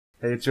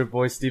Hey, it's your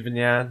boy Stephen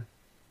Yan,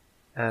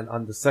 and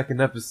on the second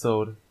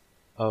episode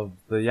of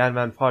the Yan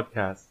Man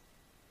podcast,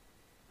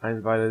 I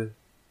invited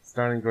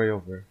Starling Gray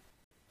over.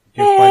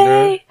 You can find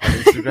her on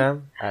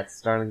Instagram at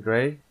Starling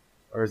Gray,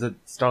 or is it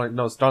Starling?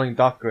 No,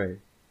 Starling.Gray.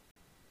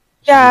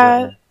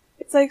 Yeah,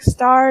 it's like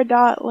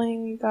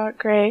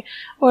star.ling.gray,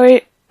 or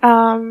you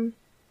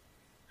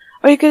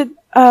could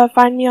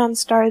find me on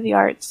Star the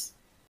Arts.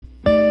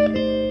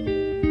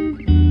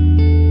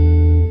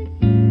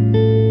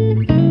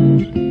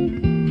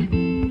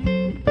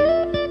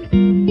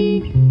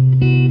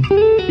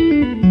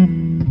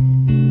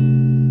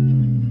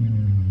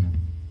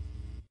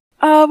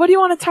 What do you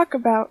want to talk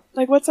about?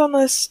 Like, what's on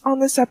this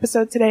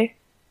episode today?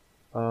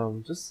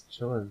 Just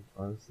chilling,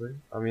 honestly.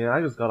 I mean,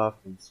 I just got off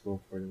from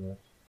school pretty much.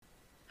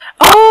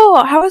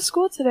 Oh, how was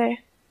school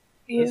today?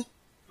 It's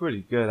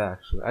pretty good,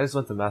 actually. I just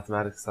went to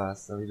mathematics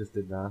class, and we just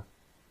did math.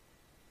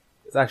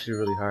 It's actually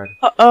really hard.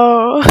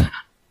 Uh-oh. It's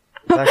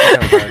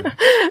actually kind of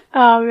hard.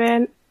 Oh,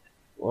 man.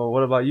 Well,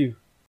 what about you?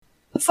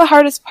 What's the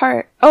hardest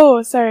part?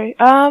 Oh, sorry.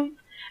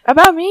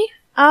 About me?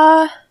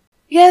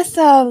 Yes,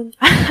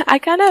 I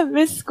kind of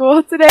missed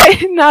school today.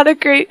 Not a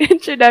great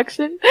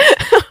introduction.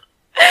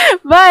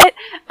 But,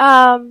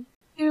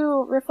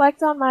 to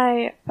reflect on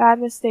my bad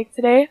mistake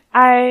today,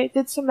 I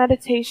did some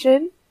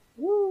meditation.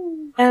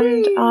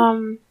 And,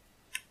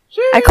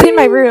 I cleaned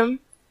my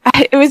room.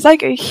 It was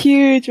like a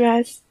huge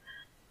mess.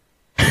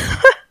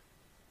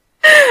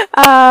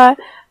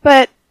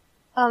 But,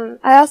 I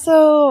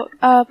also,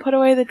 put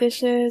away the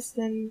dishes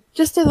and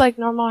just did like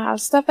normal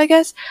house stuff, I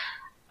guess.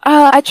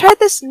 I tried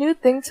this new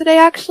thing today,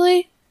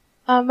 actually.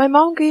 My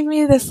mom gave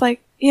me this, like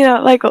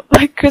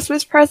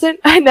Christmas present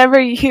I never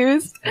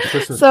used.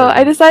 So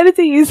I decided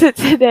to use it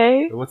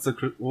today. What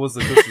was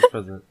the Christmas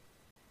present?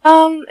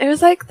 It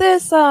was like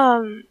this,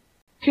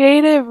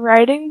 creative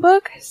writing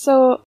book.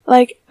 So,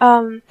 like,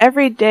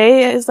 every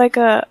day is it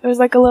was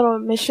like a little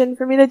mission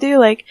for me to do.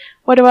 Like,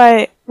 what do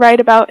I write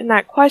about in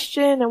that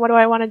question and what do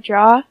I want to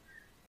draw?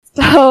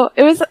 So,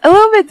 it was a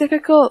little bit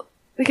difficult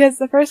because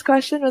the first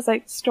question was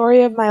like,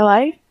 story of my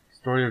life.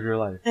 Story of your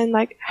life. And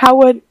like,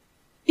 it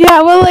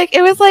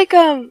was like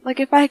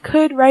if I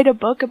could write a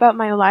book about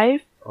my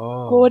life,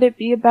 what would it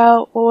be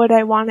about? What would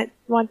I want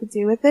to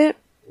do with it?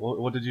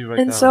 What did you write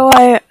and down? So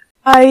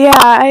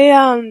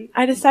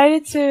I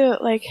decided to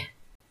like,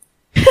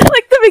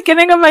 like the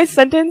beginning of my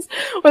sentence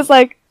was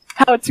like,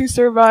 how to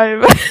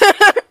survive.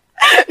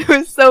 It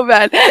was so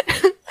bad.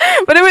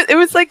 But it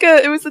was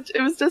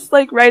just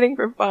like writing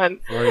for fun.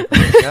 Yeah,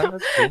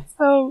 that's cool.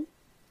 So,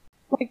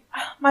 like,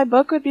 my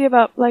book would be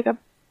about like a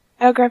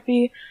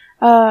biography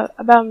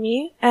about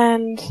me,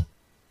 and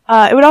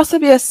it would also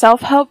be a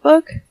self-help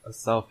book. A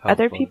self-help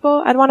other book.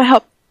 people. I'd want to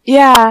help.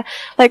 Yeah,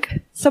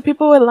 like so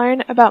people would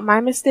learn about my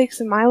mistakes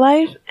in my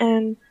life,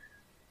 and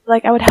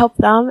like I would help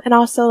them, and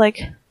also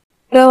like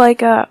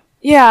because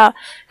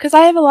I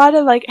have a lot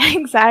of like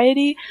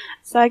anxiety,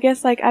 so I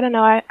guess like I don't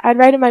know. I'd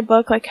write in my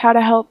book like how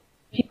to help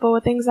people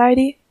with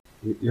anxiety.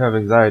 You have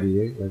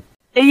anxiety, eh? Like.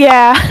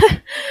 Yeah,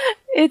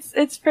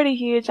 it's pretty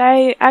huge.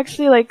 I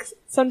actually like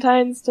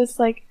sometimes just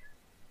like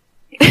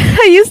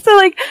I used to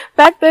like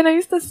back then I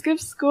used to skip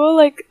school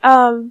like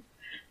so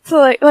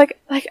like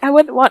I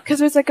wouldn't want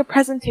because it was like a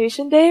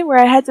presentation day where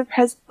I had to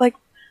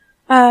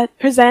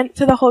present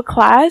to the whole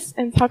class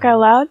and talk out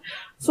loud.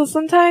 So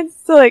sometimes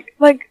like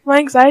my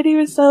anxiety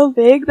was so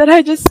big that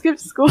I just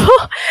skipped school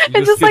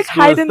and just like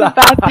hide in the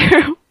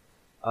bathroom.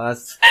 I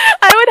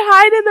would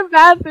hide in the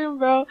bathroom,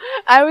 bro.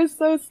 I was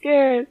so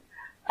scared.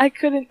 I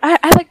couldn't.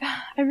 I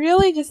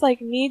really just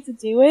like need to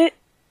do it.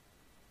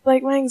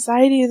 Like my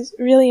anxiety is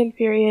really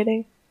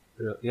infuriating.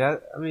 Yeah,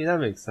 I mean that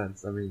makes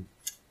sense. I mean,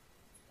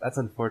 that's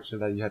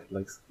unfortunate that you had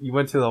to you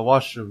went to the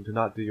washroom to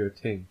not do your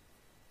thing,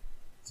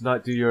 to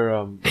not do your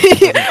Well,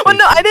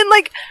 no, I didn't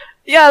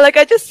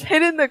I just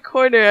hid in the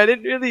corner. I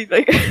didn't really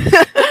I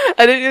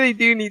didn't really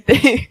do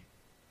anything.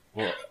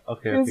 Well,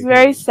 okay. It was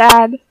very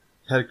sad.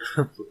 Are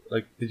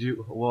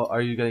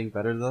you getting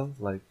better though?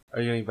 Like, are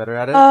you getting better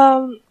at it?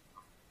 I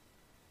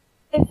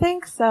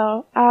think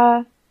so.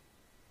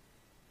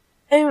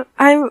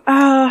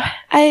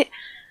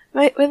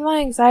 With my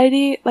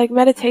anxiety, like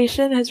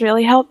meditation has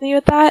really helped me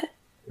with that.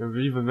 You're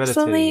even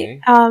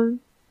meditating,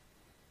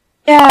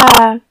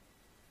 Yeah.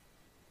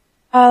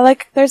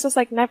 Like there's this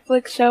like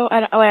Netflix show. I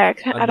don't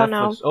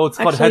know. Oh, it's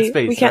called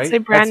Headspace. We can't right? say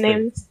brand Headspace.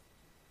 names.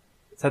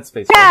 It's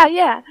Headspace. Yeah, right?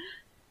 yeah.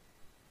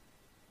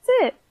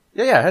 That's it.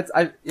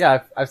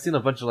 Yeah. I've seen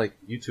a bunch of like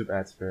YouTube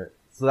ads for it,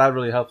 so that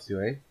really helps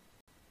you, eh?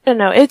 I don't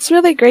know. It's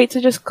really great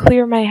to just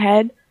clear my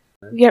head,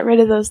 get rid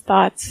of those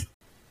thoughts.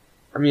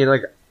 I mean,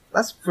 like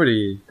that's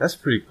pretty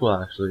cool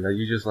actually. Like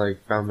you just like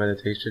found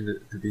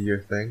meditation to be your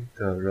thing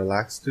to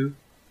relax to.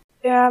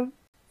 Yeah,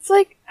 it's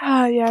like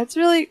it's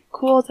really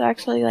cool to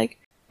actually like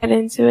get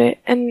into it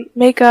and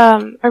make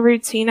a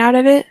routine out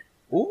of it.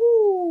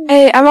 Ooh.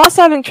 Hey, I'm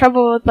also having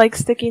trouble with like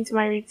sticking to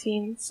my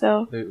routine.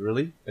 So. Wait,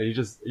 really?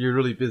 You're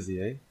really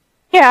busy, eh?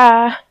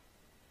 Yeah.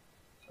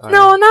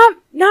 No,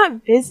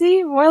 not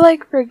busy. More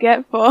like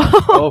forgetful.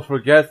 Oh,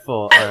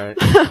 forgetful. Alright.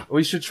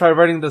 We should try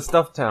writing the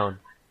stuff down.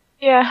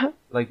 Yeah.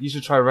 Like, you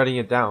should try writing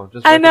it down.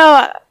 Just I write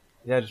know.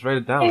 Yeah, just write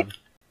it down.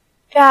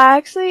 Yeah,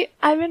 actually,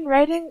 I've been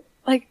writing,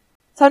 like,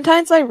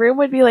 sometimes my room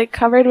would be, like,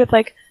 covered with,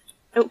 like,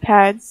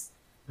 notepads.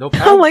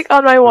 Notepads? Like,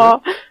 on my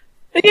wall. Well,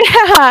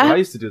 Yeah. I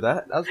used to do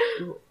that. That was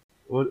cool.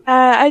 What?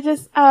 I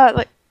just,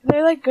 like,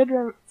 they're, like, good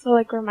to,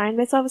 like, remind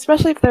myself,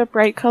 especially if they're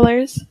bright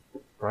colors.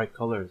 Bright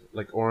colors,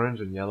 like orange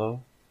and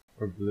yellow,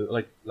 or blue,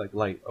 like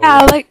light.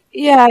 Yeah, like,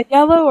 yeah,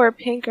 yellow or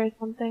pink or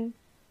something.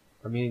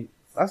 I mean,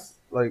 that's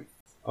like,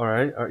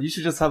 alright. You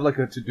should just have like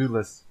a to-do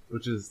list,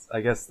 which is, I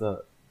guess,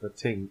 the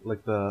thing,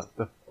 like the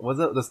what's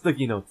it? The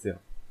sticky notes, yeah.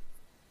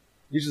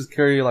 You just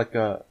carry like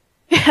a,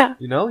 Yeah.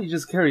 you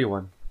just carry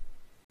one.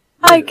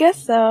 I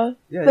guess so.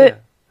 Yeah, But, yeah.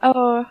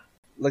 oh,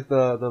 Like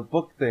the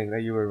book thing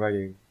that you were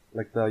writing,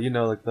 like the,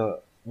 like the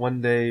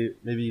one day,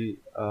 maybe,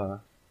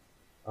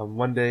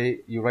 one day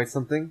you write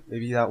something,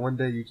 maybe that one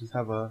day you just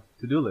have a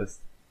to-do list.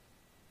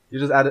 You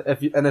just add it,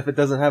 if it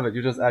doesn't have it,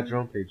 you just add your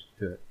own page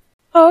to it.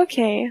 oh,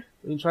 okay.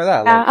 You can try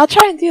that. Yeah, Like, I'll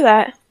try and do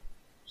that.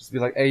 just be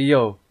like, hey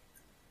yo,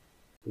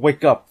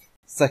 wake up,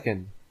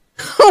 second.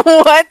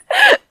 What?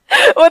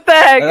 What the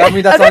heck? I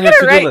mean, that's I'm on not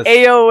your gonna to-do write list.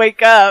 Ayo,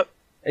 wake up.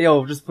 Hey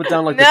yo, just put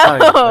down like the No. time,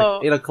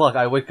 like 8 o'clock,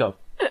 I wake up.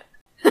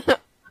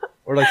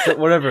 Or like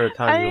whatever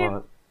time you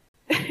want.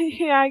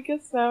 Yeah, I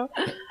guess so.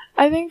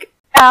 I think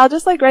I'll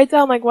just like write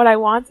down like what I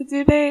want to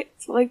do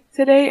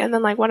today, and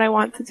then like what I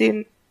want to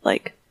do,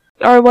 like,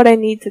 or what I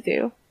need to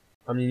do.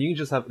 I mean, you can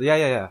just have,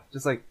 yeah.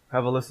 Just like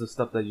have a list of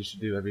stuff that you should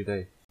do every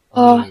day.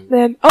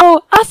 Then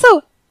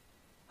also,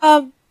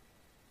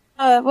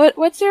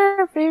 what's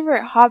your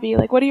favorite hobby?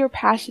 Like, what are you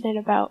passionate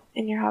about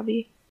in your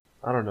hobby?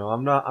 I don't know.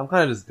 I'm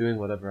kind of just doing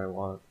whatever I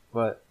want.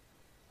 But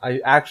I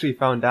actually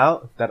found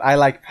out that I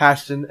like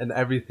passion in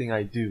everything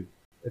I do.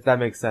 If that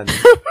makes sense.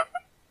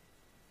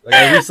 Like,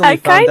 I recently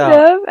found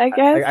out. I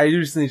guess. I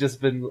recently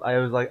I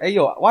was like, hey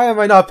yo, why am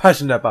I not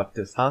passionate about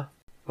this, huh?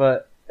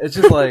 But it's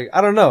just like,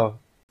 I don't know.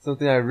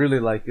 Something I really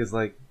like is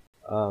like,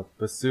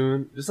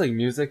 bassoon. Just like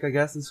music, I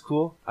guess, is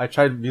cool. I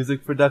tried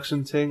music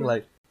production thing.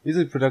 Like,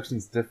 music production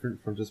is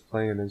different from just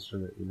playing an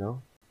instrument, you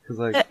know? Cause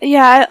like,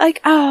 Yeah,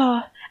 like,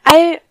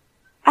 I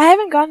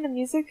haven't gotten to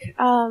music,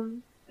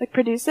 like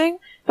producing,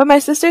 but my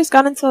sister's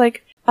gone into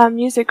like,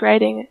 music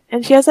writing,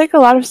 and she has like a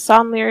lot of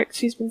song lyrics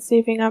she's been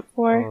saving up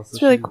for. Oh, so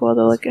it's really cool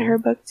to look at her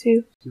book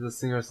too. she's a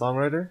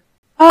singer-songwriter?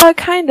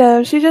 Kind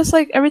of. She just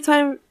like, every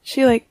time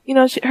she like,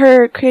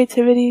 her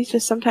creativity is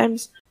just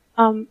sometimes,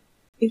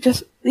 it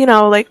just,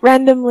 like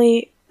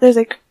randomly, there's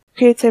like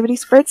creativity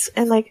spurts,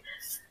 and like,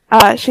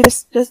 she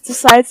just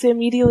decides to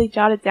immediately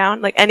jot it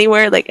down, like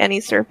anywhere, like any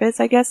surface,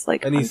 I guess,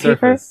 like Any on paper.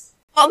 surface.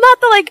 Well,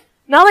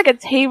 not like a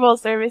table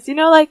surface,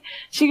 like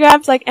she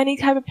grabs like any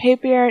type of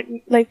paper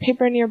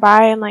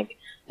nearby and like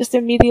just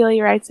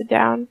immediately writes it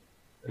down.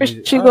 Or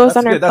she goes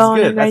on her phone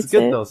and writes That's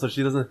good it. though, so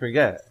she doesn't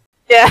forget.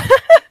 Yeah.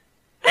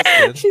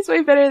 That's good. She's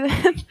way better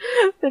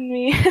than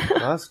me. No,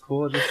 that's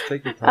cool. Just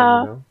take your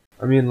time, you know?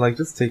 I mean, like,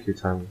 just take your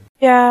time.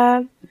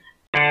 Yeah.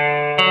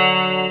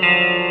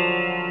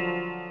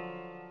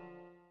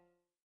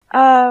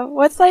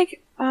 What's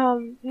like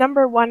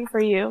number one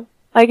for you?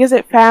 Like, is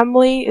it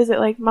family? Is it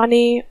like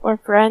money or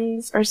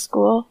friends or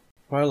school?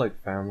 Probably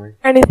like family.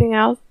 Or anything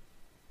else?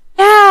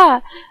 Yeah!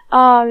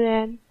 Oh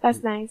man,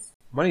 that's nice.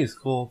 Money is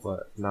cool,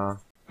 but nah.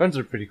 Friends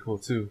are pretty cool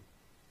too.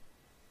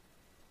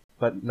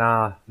 But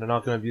nah, they're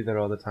not gonna be there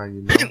all the time,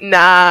 you know?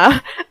 Nah.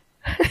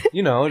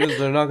 Just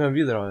they're not gonna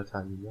be there all the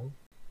time, you know?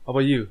 How about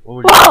you? What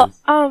would you Well, choose?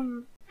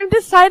 I'm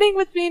deciding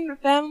between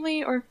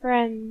family or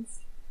friends.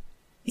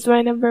 Is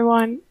my number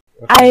one.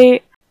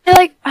 Okay.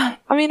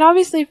 I mean,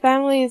 obviously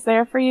family is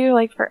there for you,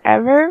 like,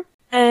 forever.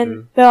 And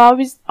True. they'll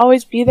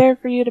always be there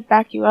for you to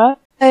back you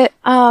up. But,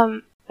 I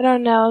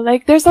don't know.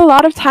 Like, there's a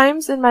lot of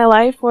times in my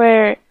life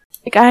where,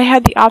 like, I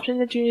had the option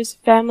to choose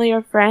family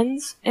or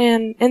friends.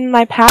 And in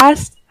my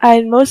past,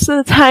 I'd most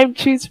of the time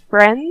choose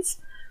friends.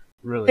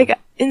 Really? Like,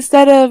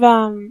 instead of,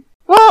 well,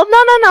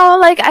 no.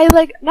 Like,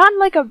 not in,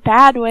 like, a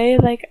bad way.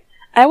 Like,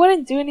 I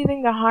wouldn't do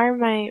anything to harm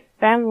my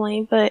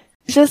family, but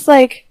it's just,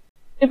 like,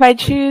 if I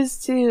choose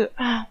to,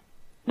 I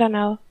don't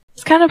know.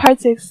 It's kind of hard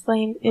to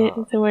explain it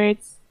into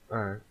words.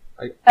 Alright.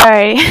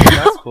 Sorry.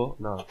 That's cool.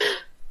 No.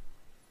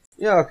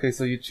 Yeah, okay,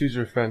 so you choose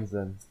your friends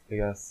then, I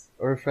guess.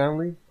 Or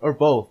family? Or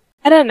both?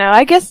 I don't know.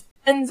 I guess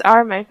friends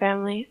are my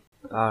family.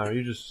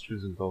 You're just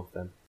choosing both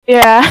then.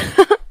 Yeah.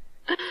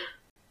 I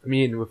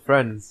mean, with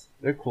friends,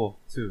 they're cool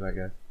too, I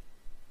guess.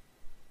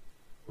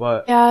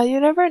 But Yeah, you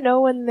never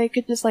know when they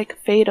could just, like,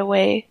 fade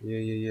away.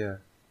 yeah.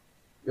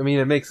 I mean,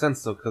 it makes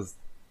sense though, cause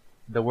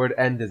the word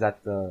 "end" is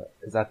at the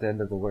end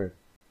of the word.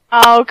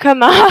 Oh,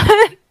 come on.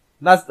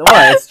 That's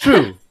what. It's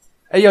true.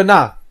 Hey, yo,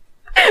 nah.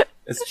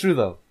 It's true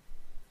though.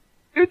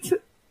 You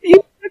took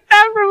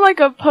that from, like,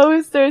 a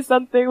post or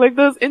something. Like,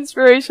 those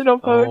inspirational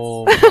posts.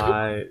 Oh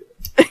my!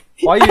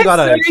 Why you I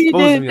gotta swear you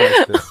expose did. me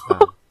like this,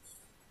 man?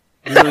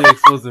 You really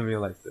exposing me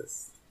like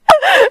this.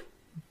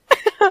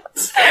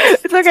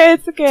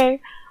 It's okay.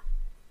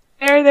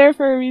 They're there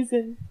for a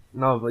reason.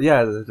 No, but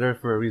yeah, they're there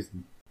for a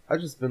reason. I've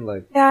just been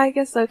like, Yeah, I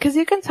guess so. 'Cause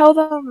you can tell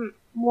them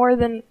more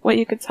than what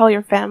you could tell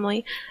your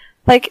family.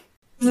 Like,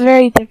 it's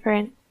very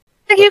different.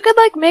 Like, you could,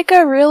 like, make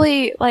a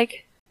really,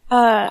 like,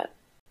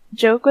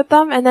 joke with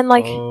them, and then,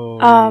 like,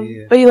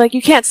 yeah. but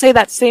you can't say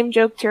that same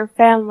joke to your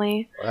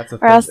family, Oh, that's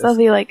or else they'll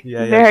be, like,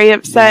 yeah, very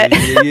upset.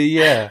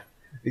 Yeah.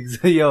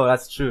 Yo,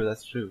 that's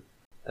true.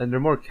 And they're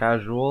more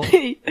casual,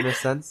 in a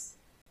sense.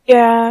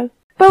 Yeah.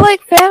 But,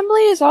 like,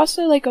 family is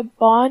also, like, a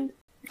bond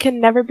can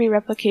never be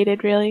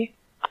replicated, really.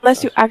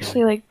 Unless you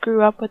actually, like,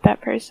 grew up with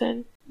that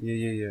person.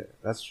 Yeah.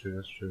 That's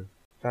true.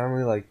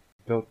 Family, like,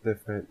 built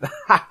different.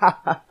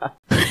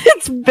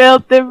 It's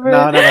built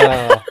different.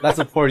 No. That's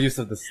a poor use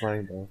of the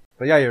slang, though.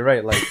 But yeah, you're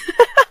right, like,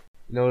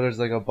 there's,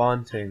 like, a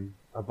bond thing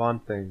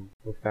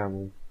with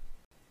family.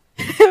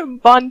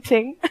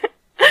 Bonding.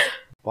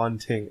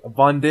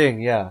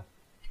 Bonding, yeah.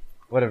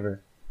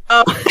 Whatever.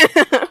 Oh.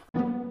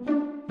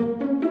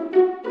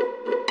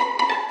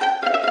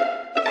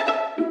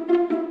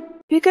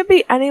 If you could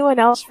be anyone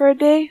else for a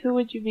day, who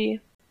would you be?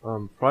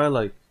 Probably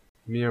like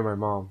me or my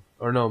mom.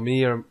 Or no,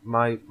 me or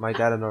my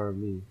dad or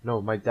me.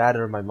 No, my dad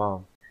or my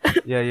mom.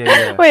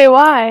 Yeah. Wait,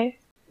 why?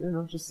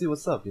 Just see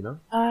what's up,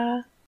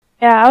 Yeah,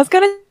 I was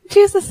gonna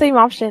choose the same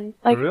option.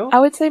 Like, For real? I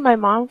would say my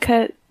mom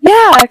cause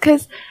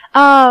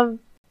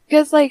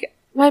like,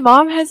 my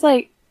mom has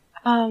like,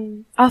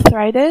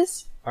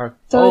 arthritis.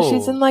 So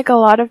she's in like a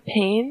lot of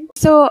pain.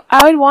 So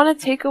I would want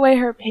to take away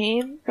her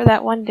pain for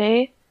that one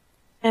day.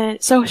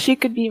 And so she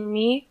could be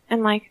me,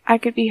 and like I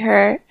could be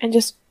her, and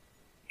just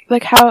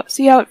like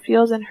see how it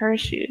feels in her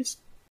shoes.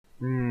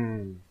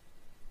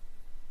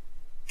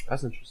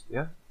 That's interesting.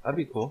 Yeah, that'd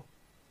be cool.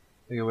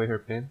 Take away her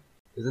pain.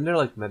 Isn't there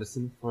like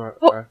medicine for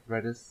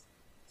arthritis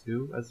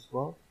too, as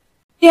well?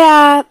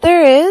 Yeah,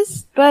 there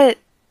is, but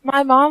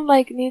my mom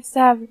like needs to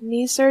have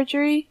knee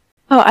surgery.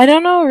 Oh, I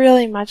don't know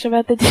really much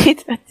about the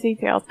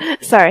details.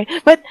 Sorry,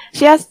 but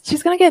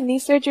she's gonna get knee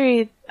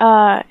surgery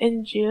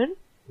in June.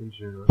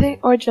 I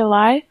think, or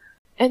July,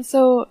 and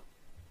so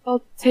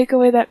I'll take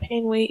away that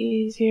pain way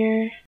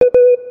easier.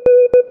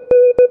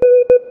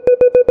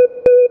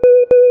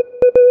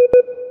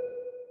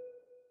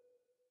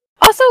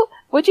 Also,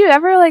 would you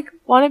ever like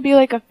want to be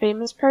like a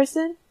famous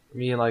person?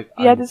 Me like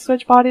you had to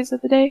switch bodies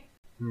of the day.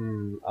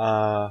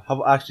 How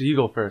about, actually you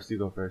go first.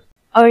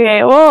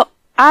 Okay, well,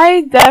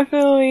 I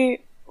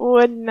definitely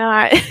would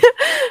not.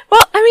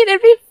 Well, I mean,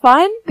 it'd be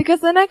fun because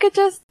then I could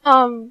just,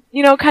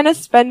 kind of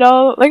spend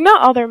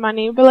not all their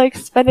money, but like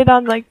spend it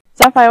on like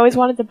stuff I always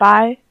wanted to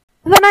buy.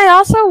 But then I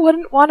also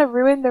wouldn't want to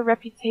ruin their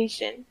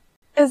reputation.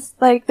 Cause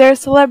like, they're a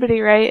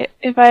celebrity, right?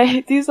 If I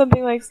do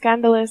something like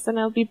scandalous, then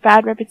it'll be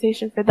bad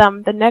reputation for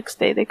them the next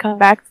day they come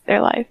back to their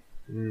life.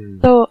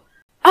 So,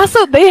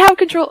 also, they have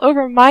control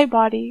over my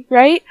body,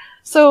 right?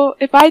 So,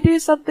 if I do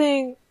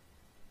something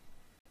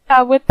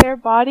with their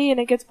body and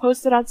it gets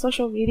posted on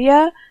social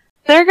media,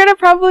 they're gonna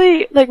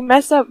probably like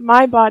mess up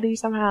my body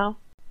somehow.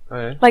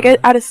 Okay. Like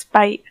out of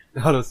spite.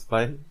 Out of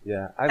spite?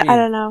 Yeah. I mean, I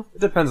don't know.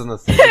 It depends on the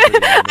celebrity.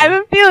 I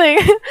have a feeling.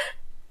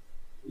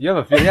 You have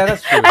a feeling? Yeah,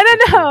 that's true. I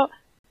don't know.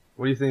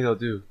 What do you think they'll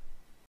do?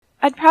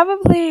 I'd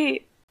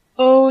probably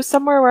go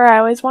somewhere where I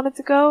always wanted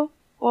to go,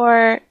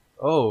 or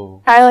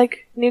try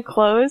like new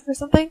clothes or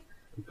something.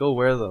 Go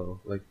where though?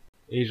 Like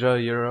Asia,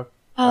 Europe,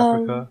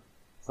 Africa,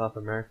 South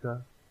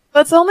America?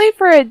 But it's only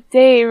for a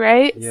day,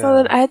 right? Yeah. So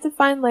then I had to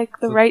find like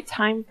the right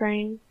time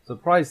frame. So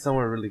probably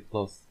somewhere really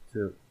close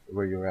to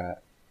where you're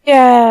at.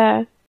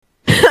 Yeah.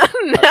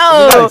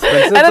 No,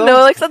 I don't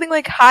know, like something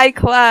like high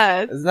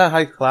class. Isn't that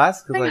high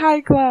class? Like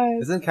high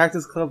class. Isn't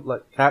Cactus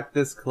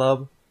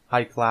Club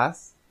high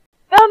class?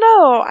 I don't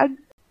know. I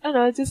don't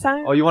know. It just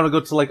sounds. Oh, you want to go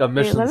to like a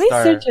Michelin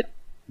star? Search it.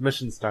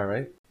 Michelin star,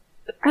 right?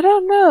 I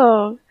don't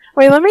know.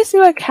 Wait, let me see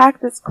what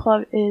Cactus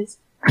Club is.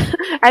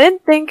 I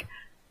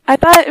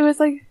thought it was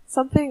like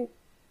something.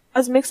 I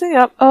was mixing it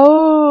up.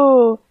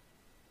 I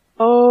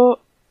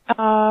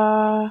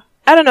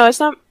don't know.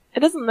 It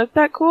doesn't look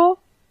that cool.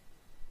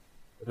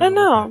 I don't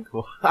know.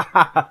 Cool.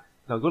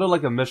 No, go to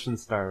like a Michelin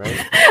star,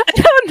 right? I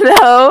don't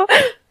know.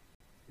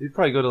 You'd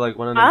probably go to like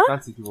one of the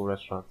fancy people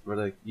restaurants where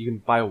like you can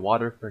buy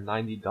water for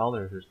 $90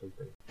 or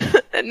something.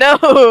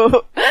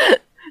 No,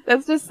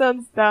 that just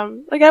sounds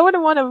dumb. Like I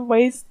wouldn't want to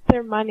waste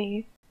their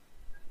money.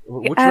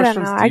 Which I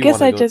don't know. I guess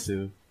I just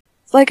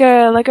it's like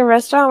a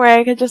restaurant where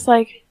I could just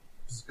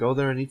go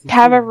there and eat.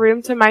 Have a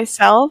room to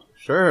myself.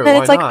 Sure. And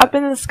it's like not? Up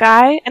in the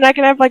sky, and I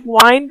can have like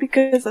wine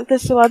because the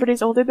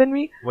celebrity's older than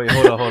me. Wait,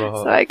 hold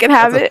on. So I can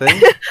have that's it. A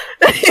thing?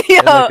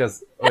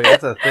 Wait,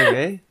 that's a thing,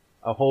 eh?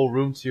 A whole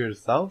room to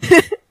yourself?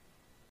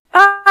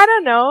 I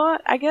don't know.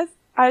 I guess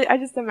I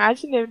just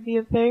imagined it would be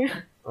a thing.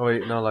 Oh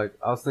wait, no, like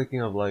I was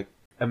thinking of like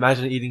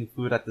imagine eating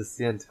food at the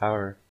CN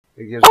Tower.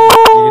 It gives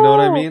Oh! you know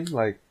what I mean?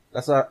 Like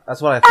that's what I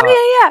thought.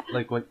 Oh yeah.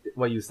 Like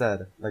what you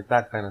said, like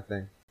that kind of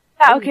thing.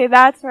 Yeah, okay,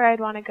 that's where I'd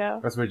want to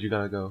go. That's where you're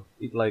gonna go.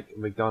 Eat like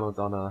McDonald's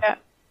on the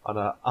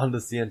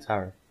CN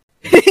Tower.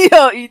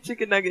 Yo, eat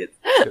chicken nuggets.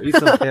 Yo, eat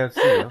some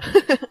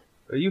KFC.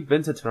 You've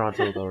been to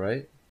Toronto though,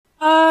 right?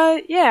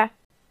 Yeah.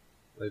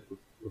 Like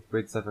with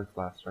grade 7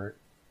 class, right?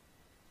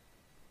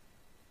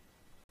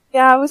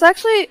 Yeah,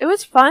 it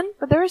was fun,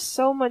 but there was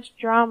so much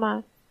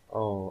drama.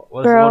 Oh,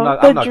 well, bro. I'm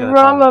not gonna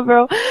Drama,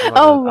 bro. Oh I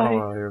don't my.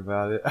 want to hear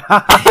about it.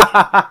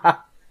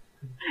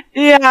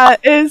 Yeah,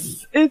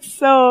 it's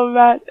so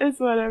bad. It's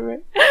whatever.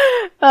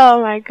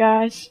 Oh my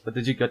gosh. But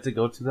did you get to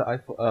go to the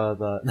Eiffel,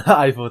 the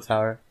Eiffel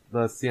Tower,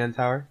 the CN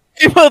Tower?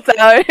 People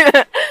Tower.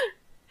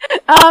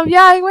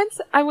 Yeah,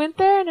 I went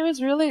there and it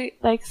was really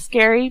like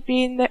scary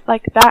being there,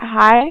 like that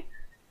high.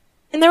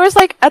 And there was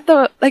like at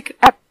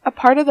a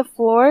part of the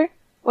floor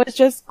was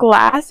just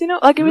glass, you know,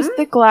 like it was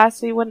thick glass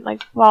so you wouldn't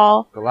like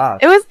fall. Glass.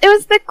 It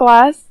was thick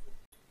glass.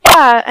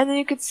 Yeah, and then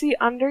you could see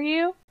under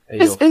you. Hey,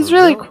 It was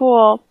really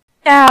cool.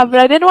 Yeah, but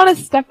I didn't want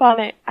to step on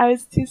it. I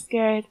was too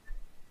scared.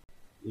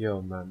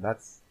 Yo, man,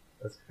 that's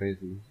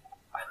crazy.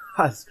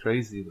 That's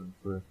crazy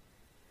though,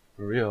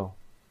 for real.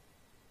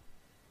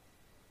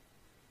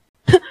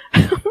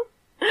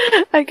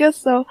 I guess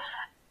so.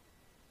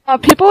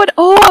 People would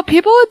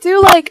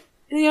do like,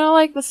 you know,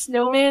 like the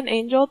snowman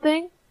angel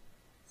thing.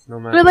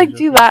 Snowman We would like angel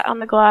do thing? that on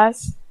the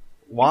glass.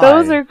 Why?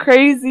 Those are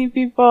crazy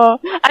people.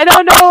 I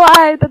don't know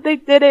why, but they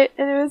did it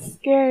and it was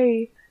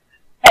scary.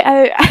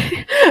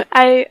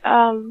 I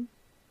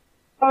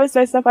promised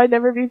myself I'd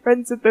never be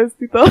friends with those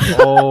people.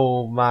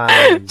 Oh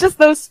man. Just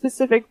those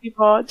specific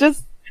people.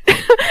 Just no,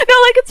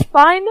 like it's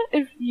fine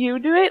if you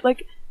do it.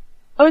 Like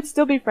I would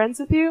still be friends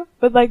with you,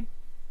 but like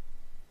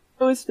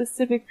those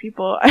specific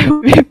people I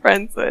would be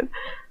friends with.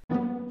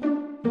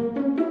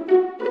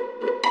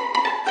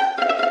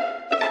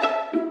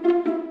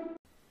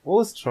 What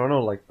was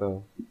Toronto like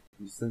though?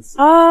 Since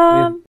I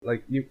mean, Um,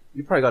 like you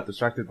probably got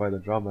distracted by the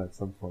drama at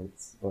some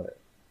points, but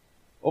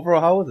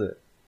overall, how was it?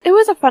 it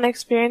was a fun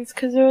experience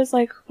because it was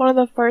like one of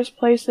the first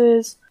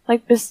places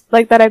like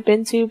that I've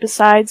been to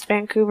besides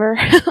Vancouver.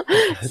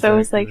 So it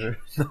was like,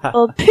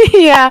 well,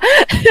 yeah,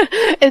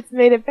 it's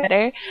made it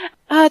better.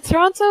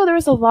 Toronto, there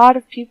was a lot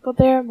of people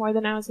there, more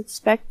than I was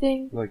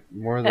expecting. like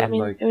more I than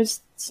mean, like it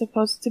was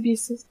supposed to be.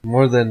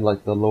 more than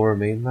like the Lower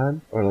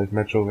Mainland or like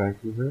Metro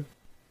Vancouver.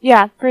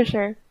 Yeah, for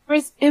sure.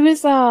 It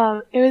was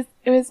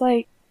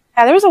like,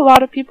 yeah, there was a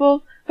lot of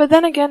people, but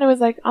then again, it was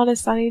like on a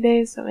sunny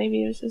day, so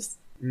maybe it was just,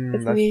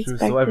 it's to be That's true.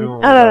 expected. So everyone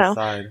was I don't know.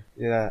 outside.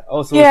 Yeah.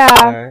 Oh, so Yeah.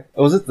 alright.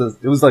 Was it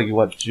it was like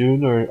what,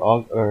 June or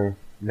or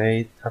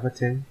May type of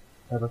thing?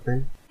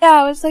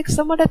 Yeah, it was like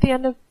somewhat at the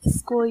end of the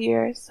school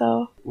year,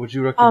 so, Would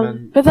you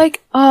recommend but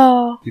like,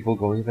 people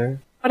going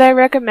there? would I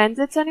recommend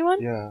it to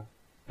anyone? Yeah.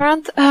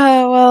 Around,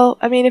 well,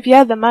 I mean, if you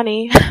had the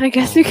money, I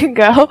guess you can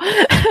go.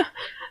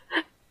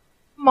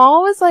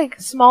 Mall was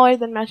like smaller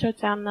than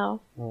Metrotown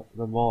though. Oh,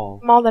 the mall.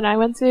 Mall that I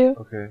went to.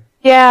 Okay.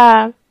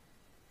 Yeah.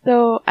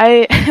 So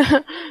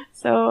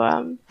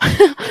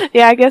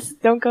yeah, I guess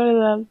don't go to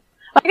the,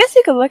 I guess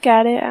you could look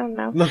at it, I don't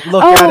know. Look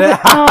Oh, at it.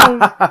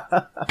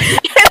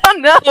 I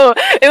don't know.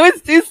 It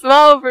was too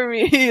small for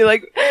me.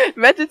 Like,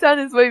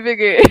 Metrotown is way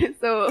bigger.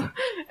 So,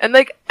 and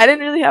like, I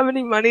didn't really have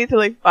any money to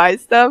like buy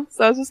stuff,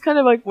 so I was just kind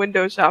of like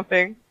window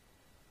shopping.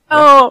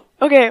 Oh,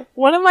 okay.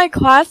 One of my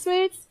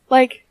classmates,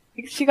 like,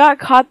 she got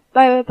caught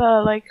by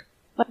the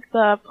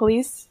the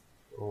police,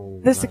 Oh,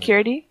 the man.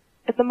 security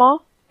at the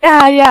mall.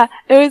 Yeah.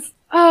 It was,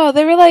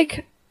 they were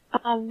like,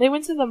 they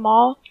went to the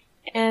mall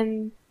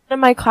and one of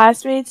my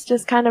classmates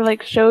just kind of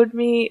like showed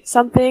me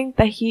something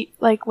that he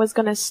like was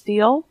gonna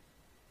steal.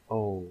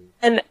 Oh.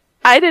 And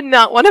I did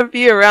not want to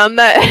be around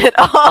that at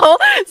all.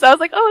 So I was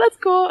like, oh,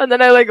 that's cool. And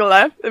then I like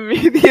left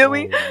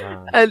immediately.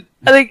 man. And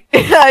like,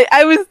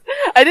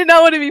 I did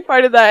not want to be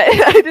part of that.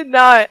 I did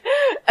not.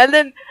 And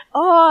then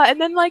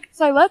like,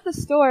 so I left the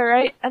store,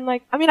 right? And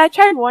like, I mean, I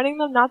tried warning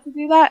them not to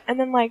do that. And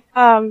then like,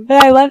 but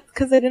I left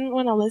because they didn't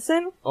want to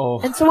listen. Oh.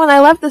 And so when I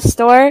left the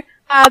store,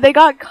 they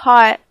got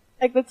caught,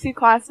 like the two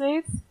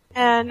classmates.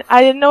 And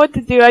I didn't know what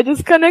to do. I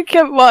just kind of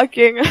kept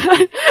walking.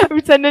 I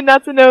pretended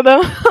not to know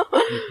them.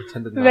 You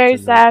pretended not Very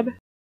to know. sad.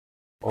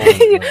 Oh,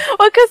 man.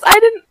 Well, cause I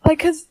didn't, like,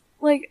 cause,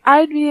 like,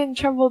 I'd be in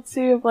trouble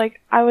too if,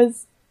 like, I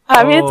was,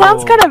 I mean, it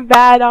sounds Oh. kind of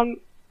bad on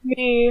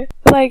me.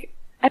 Like,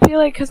 I feel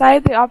like, cause I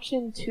had the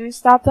option to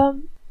stop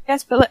them.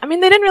 Yes, but, like, I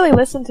mean, they didn't really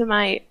listen to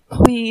my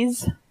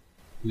pleas.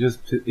 You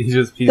just So- you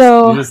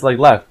just like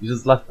left. You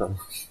just left them.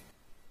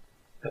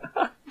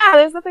 Yeah,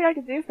 there's nothing I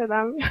could do for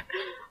them.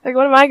 Like,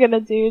 what am I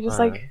gonna do? Just,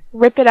 Alright. like,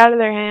 rip it out of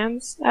their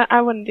hands?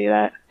 I wouldn't do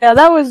that. Yeah,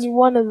 that was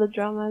one of the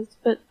dramas,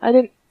 but I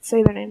didn't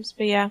say their names,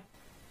 but yeah.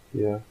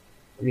 Yeah.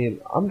 I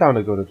mean, I'm down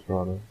to go to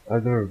Toronto.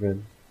 I've never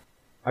been.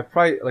 I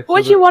probably like.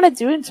 What would you want to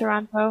do in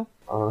Toronto?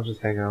 I'll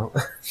just hang out.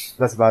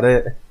 That's about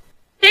it.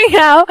 Hang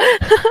out!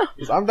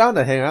 I'm down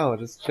to hang out,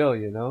 just chill,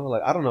 you know?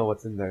 Like, I don't know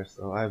what's in there,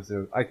 so I have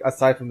zero.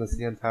 Aside from the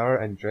CN Tower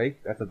and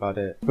Drake, that's about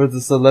it. For the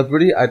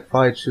celebrity, I'd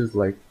probably choose,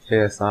 like,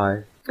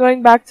 KSI.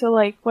 Going back to,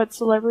 like, what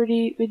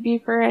celebrity would be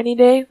for any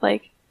day,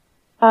 like,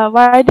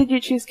 why did you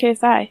choose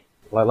KSI?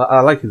 I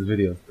like his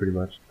videos, pretty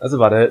much. That's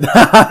about it.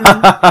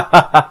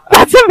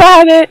 That's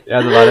about it! Yeah,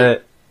 that's about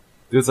it.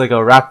 Dude's like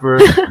a rapper,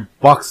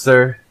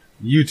 boxer,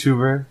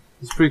 YouTuber.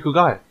 He's a pretty cool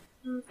guy.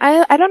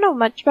 I don't know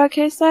much about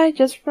KSI,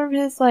 just from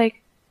his, like,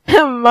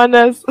 Among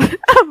Us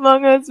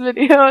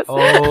videos.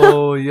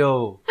 Oh,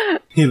 yo.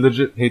 He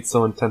legit paid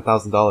someone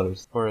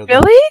 $10,000 for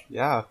Really?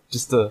 Yeah,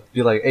 just to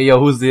be like, hey, yo,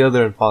 who's the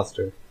other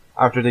imposter?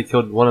 after they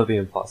killed one of the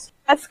imposters.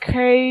 That's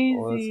crazy.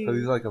 Well, that's 'cause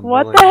he's like a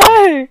what the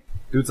millionaire. heck?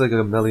 Dude's like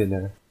a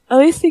millionaire. At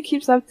least he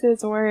keeps up to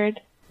his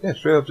word. Yeah,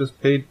 straight up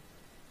just paid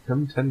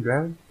him 10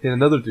 grand. Paid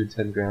another dude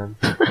 10 grand.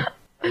 I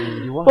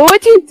mean, you won. What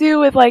would you do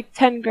with like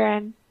 10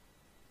 grand?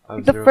 I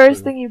have The zero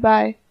first clue. thing you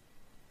buy.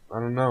 I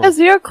don't know. A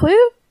zero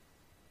clue?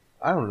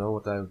 I don't know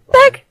what I would buy.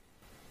 Heck?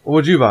 What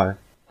would you buy?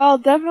 I'll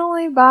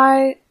definitely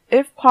buy,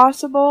 if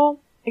possible,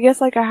 I guess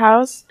like a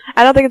house.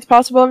 I don't think it's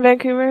possible in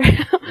Vancouver.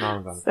 No,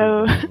 I'm not.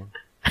 So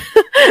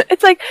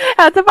it's like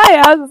to buy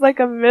a house is like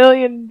 $1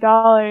 million.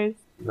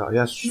 No,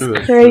 yeah, it's true. It's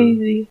It's true.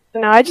 crazy.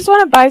 No, I just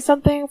want to buy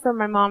something for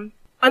my mom.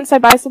 Once I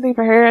buy something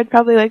for her, I'd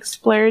probably like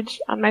splurge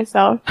on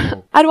myself.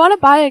 Oh. I'd want to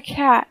buy a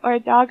cat or a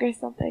dog or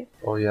something.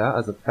 Oh yeah,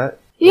 as a pet.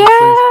 Yeah. Those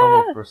things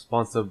come with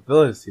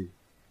responsibility.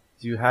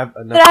 Do you have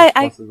enough But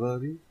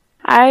responsibility?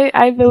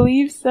 I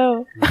believe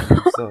so. I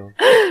think so.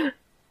 I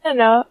don't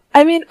know.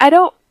 I mean, I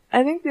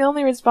think the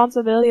only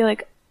responsibility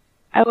like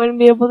I wouldn't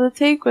be able to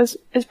take is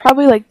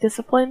probably like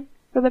discipline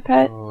for the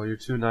pet. Oh, you're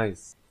too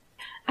nice.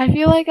 I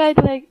feel like I'd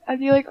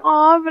be like,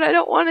 "Aw, but I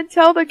don't want to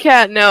tell the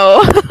cat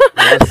no."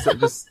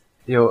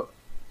 Yeah,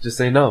 just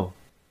say no.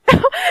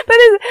 That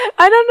is,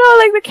 I don't know,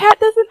 like the cat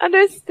doesn't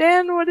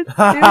understand what it's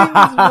doing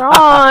is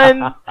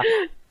wrong.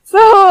 So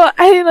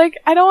I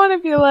don't want to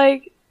be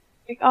like,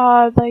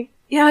 oh, like,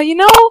 yeah, you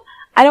know,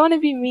 I don't want to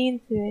be mean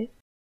to it.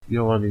 You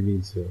don't want to be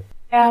mean to it.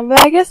 Yeah, but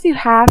I guess you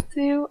have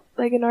to,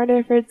 like, in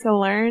order for it to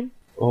learn.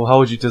 Oh, how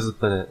would you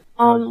discipline it?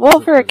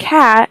 Well, for a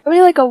cat,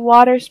 probably like a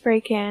water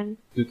spray can.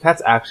 Do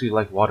cats actually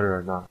like water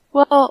or not?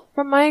 Well,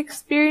 from my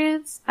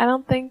experience, I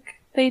don't think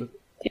they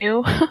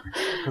do.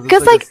 Because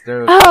Because, like, a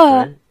stereotype,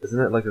 right?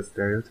 Isn't it like a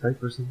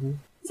stereotype or something?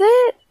 is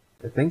it?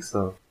 I think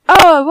so.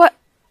 Oh, what?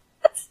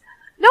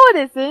 No,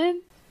 it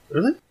isn't.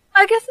 Really?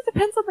 I guess it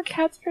depends on the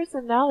cat's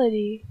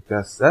personality.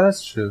 Yes,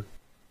 that's true.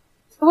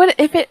 What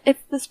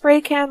if the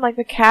spray can, like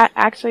the cat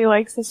actually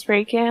likes the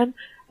spray can,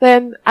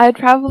 then I'd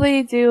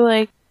probably do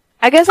like,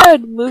 I guess I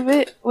would move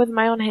it with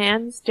my own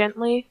hands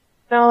gently.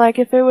 You know, like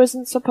if it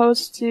wasn't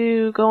supposed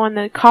to go on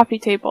the coffee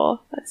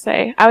table, let's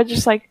say, I would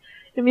just like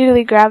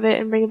immediately grab it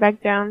and bring it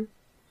back down.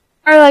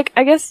 Or like,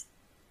 I guess,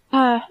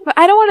 but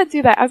I don't want to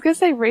do that. I was gonna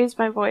say raise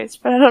my voice,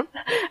 but I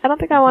don't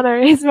think I want to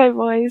raise my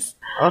voice.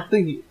 I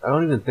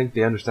don't even think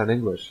they understand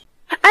English.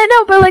 I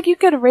know, but like you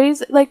could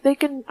raise, like they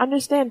can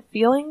understand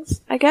feelings,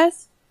 I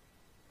guess.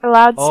 A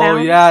loud Oh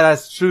sound. yeah,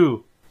 that's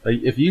true.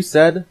 Like if you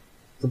said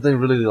something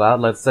really loud,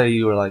 let's say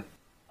you were like,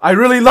 "I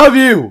really love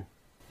you,"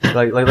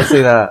 like let's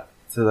say that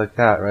to the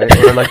cat, right?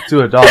 Or like to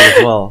a dog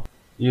as well.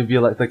 You'd be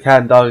like the cat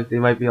and dog, they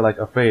might be like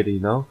afraid, you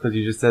know, because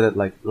you just said it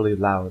like really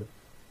loud.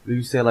 But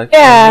you say like,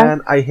 Yeah. "Oh,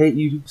 man, I hate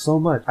you so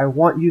much. I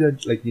want you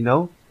to like, you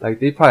know, like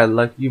they probably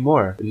like you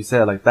more if you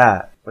say it like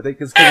that." But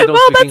because they don't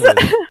Well, speak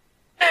that's English.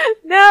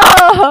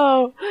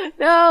 No, you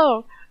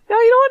don't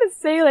want to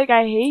say like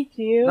I hate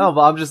you. No,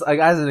 but I'm just like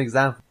as an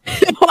example.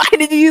 Why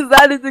did you use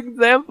that as an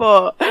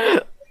example?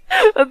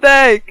 What the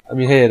heck? I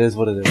mean, hey, it is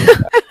what it is.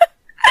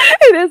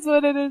 It is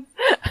what it is.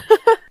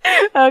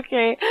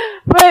 Okay,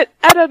 but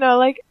I don't know,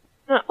 like,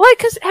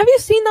 cause have you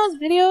seen those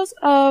videos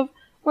of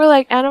where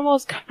like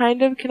animals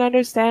kind of can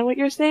understand what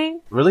you're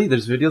saying? Really?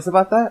 There's videos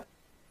about that?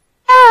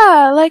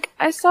 Yeah, like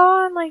I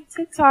saw on like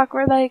TikTok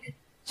where like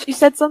she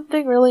said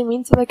something really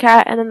mean to the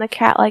cat, and then the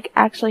cat like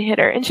actually hit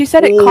her, and she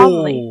said it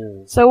calmly.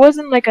 Oh. So it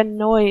wasn't like a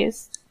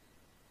noise.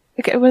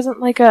 Like it wasn't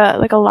like a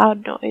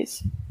loud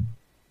noise.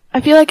 I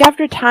feel like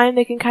after time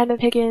they can kind of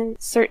pick in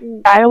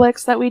certain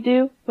dialects that we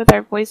do with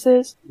our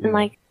voices, Yeah. and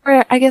like,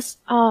 or I guess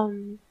I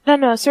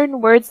don't know, certain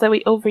words that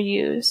we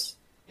overuse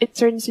in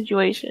certain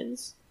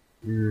situations.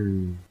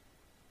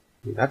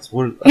 That's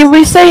what. Yeah,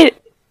 we say,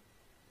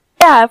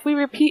 yeah, if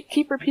we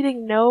keep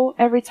repeating no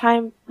every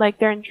time like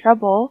they're in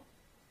trouble,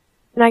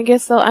 then I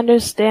guess they'll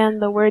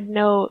understand the word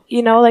no.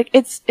 You know, like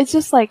it's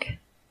just like,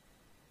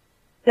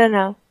 I don't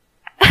know.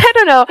 I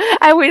don't know.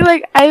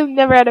 I've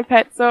never had a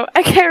pet, so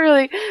I can't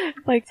really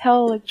like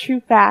tell like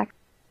true fact.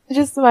 It's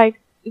just my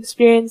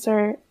experience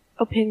or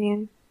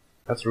opinion.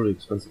 That's a really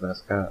expensive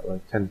ass cat.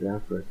 Like 10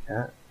 grand for a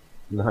cat.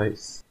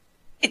 Nice.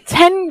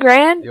 10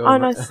 grand Yo,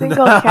 on man. a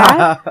single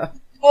cat?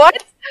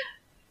 What?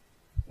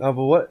 No,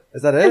 but what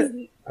is that?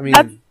 It? I mean,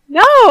 That's-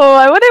 No,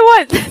 I wouldn't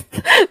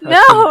want.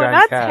 No, 10 grand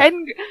not cat.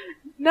 10.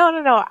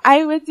 No.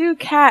 I would do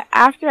cat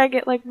after I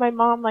get like my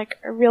mom like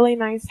a really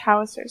nice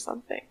house or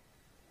something.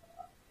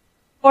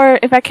 Or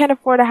if I can't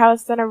afford a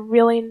house, then a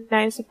really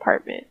nice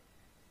apartment.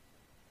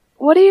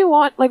 What do you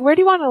want? Like, where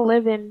do you want to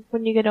live in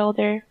when you get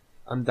older?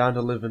 I'm down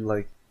to live in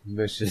like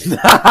Mission.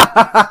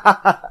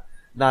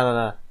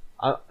 No.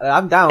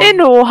 I'm down. In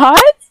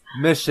what?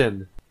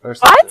 Mission or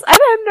something. What?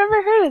 I've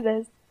never heard of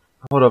this.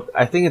 Hold up.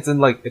 I think it's in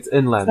like it's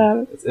inland.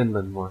 So- It's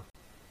inland more.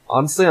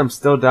 Honestly, I'm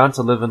still down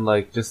to live in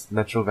like just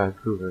Metro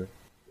Vancouver.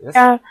 Yes.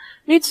 Yeah,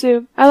 me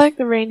too. I like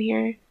the rain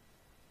here.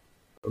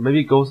 Or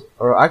maybe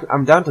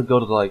I'm down to go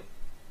to like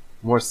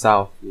more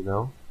south. You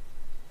know.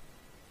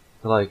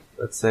 To, like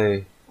let's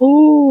say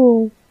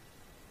Ooh.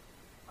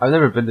 I've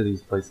never been to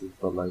these places,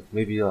 but like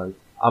maybe like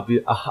I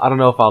don't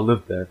know if I'll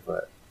live there,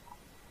 but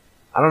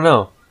I don't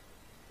know.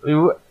 I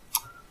mean,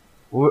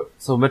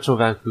 so Metro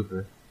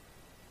Vancouver.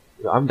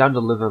 Yeah, I'm down to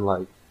live in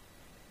like,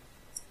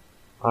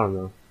 I don't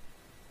know.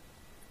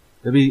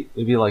 Maybe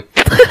like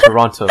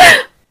Toronto.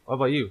 What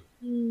about you?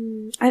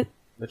 I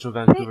Metro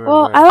think, Vancouver.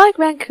 well, where? I like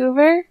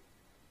Vancouver.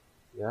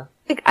 Yeah.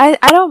 Like, I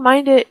don't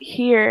mind it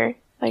here,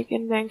 like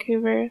in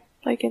Vancouver,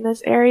 like in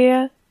this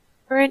area.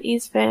 We're in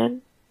East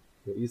Van.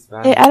 The East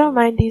Van. I don't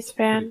mind East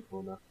Van.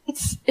 Cool enough.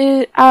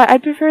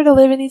 I'd prefer to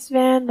live in East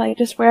Van, like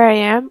just where I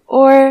am,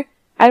 or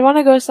I'd want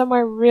to go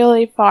somewhere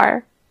really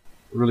far.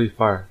 Really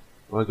far.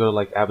 Want to go to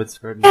like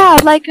Abbotsford? Yeah,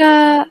 like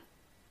no,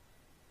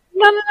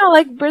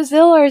 like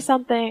Brazil or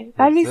something.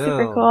 That'd be super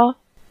Brazil. cool.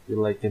 You're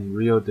like in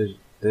Rio de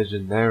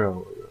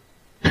Janeiro,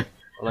 or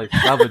like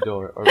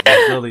Salvador or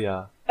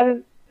Brasilia.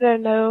 I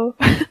don't know.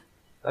 That'd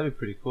be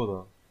pretty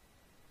cool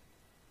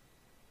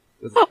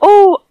though.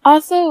 Oh,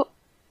 also,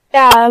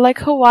 yeah, like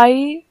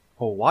Hawaii.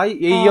 Hawaii?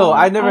 Hey, yo,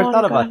 I never wanna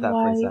thought go about to that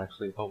Hawaii. place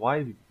actually.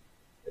 Hawaii.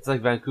 It's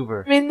like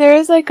Vancouver. I mean, there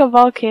is like a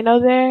volcano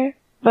there,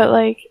 but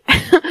like,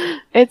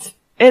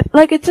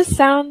 it just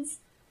sounds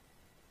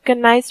like a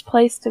nice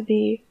place to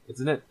be.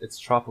 Isn't it? It's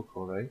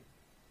tropical, right?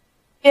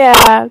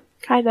 Yeah,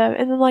 kind of.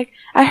 And then like,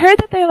 I heard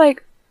that they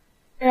like,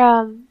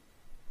 their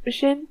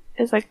ocean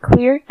is like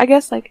clear. I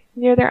guess like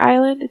near their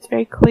island, it's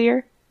very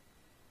clear,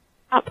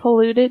 not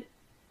polluted.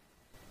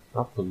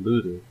 Not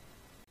polluted.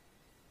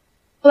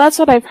 Well, that's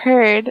what I've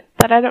heard,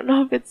 but I don't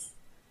know if it's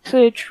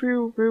actually a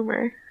true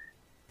rumor.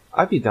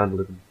 I'd be down to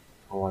live in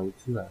Hawaii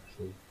too,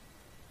 actually.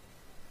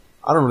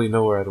 I don't really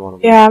know where I'd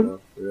want to Yeah. live, though,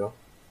 for real.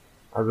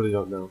 I really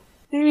don't know.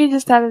 Maybe you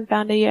just haven't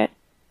found it yet,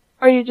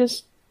 or you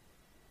just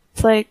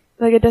it's like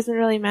it doesn't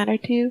really matter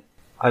to you.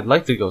 I'd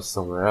like to go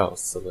somewhere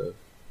else to live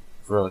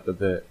for like a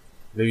bit.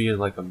 Maybe in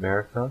like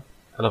America.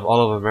 Out of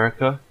all of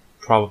America,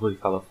 probably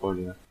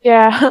California.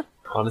 Yeah.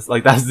 Honestly,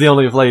 like that's the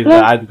only place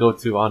that I'd go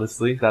to,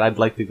 honestly, that I'd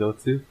like to go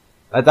to.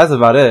 That's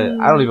about it.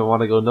 I don't even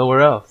want to go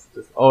nowhere else.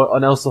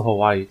 And also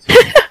Hawaii too.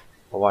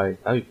 Hawaii,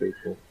 that'd be pretty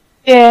cool.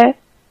 Yeah.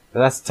 But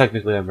that's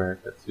technically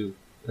America too.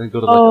 Then go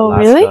to like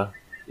Alaska. Really?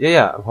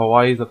 Yeah,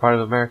 Hawaii is a part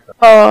of America.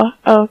 Oh,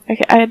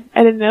 okay. I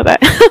didn't know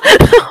that.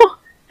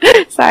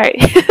 Sorry.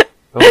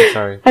 Oh,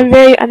 sorry. I'm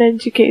very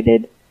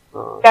uneducated.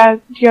 Uh, Yeah,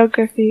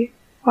 geography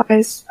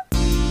wise.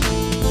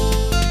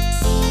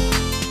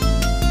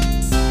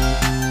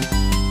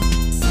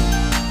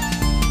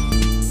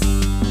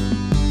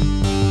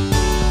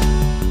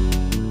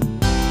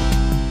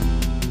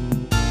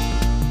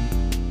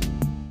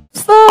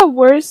 What's the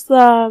worst,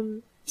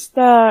 what's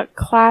the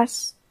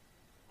class?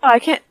 Oh, I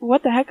can't,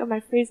 what the heck am I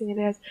phrasing it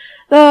as?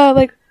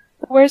 The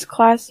worst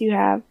class you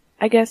have.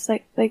 I guess,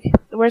 like,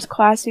 the worst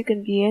class you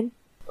can be in.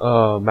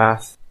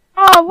 math.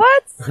 Oh,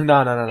 what?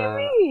 No. What do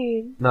you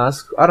mean? No,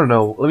 I don't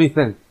know. Let me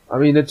think. I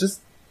mean, it just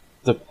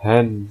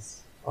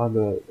depends on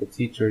the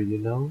teacher, you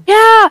know?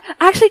 Yeah,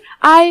 actually,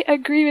 I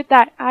agree with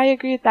that.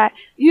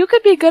 You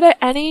could be good at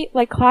any,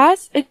 like,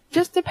 class. It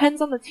just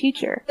depends on the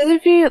teacher. 'Cause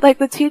if you, like,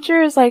 the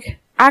teacher is, like,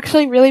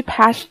 actually really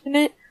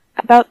passionate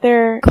about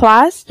their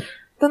class,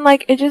 then,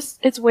 like,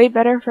 it's way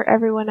better for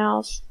everyone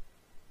else.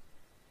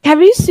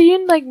 Have you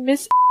seen, like,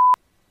 Miss?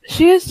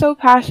 She is so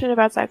passionate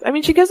about science. I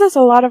mean, she gives us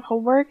a lot of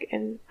homework,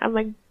 and I'm,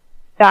 like,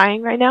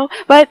 dying right now.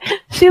 But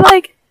she's,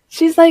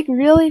 like,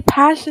 really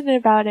passionate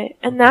about it.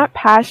 And that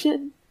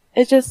passion,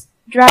 it just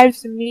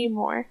drives me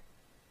more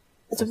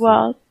as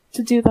well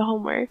to do the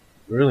homework.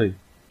 Really?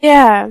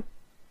 Yeah.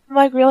 I'm,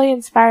 like, really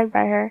inspired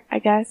by her, I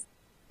guess.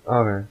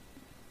 Okay.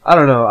 I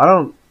don't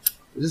know.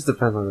 It just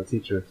depends on the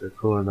teacher if they're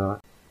cool or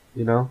not.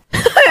 You know?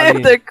 I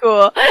mean, They're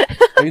cool.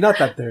 I mean, not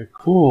that they're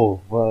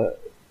cool, but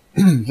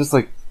just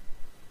like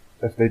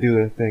if they do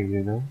their thing,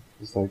 you know?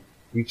 Just like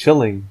we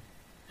chilling.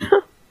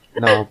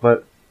 No,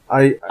 but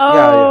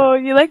Oh,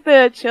 you like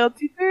the chill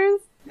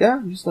teachers?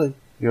 yeah, just like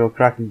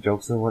cracking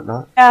jokes and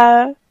whatnot.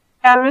 Yeah.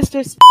 Yeah,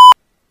 Mr.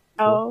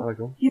 I Oh, like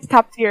them. he's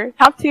top tier.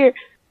 Top tier.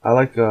 I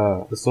like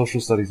the social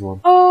studies one.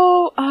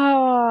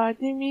 Oh,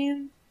 do you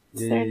mean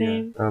what's their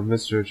name?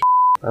 Mr.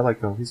 I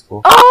like him. He's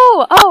cool.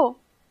 Oh,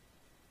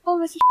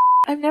 Mr.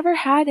 I've never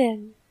had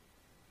him.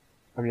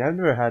 I mean, I've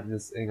never had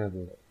Miss Inga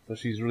do it, so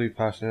she's really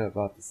passionate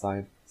about the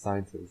science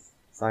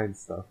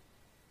stuff.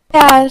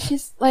 Yeah,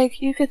 she's like,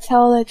 you could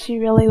tell that she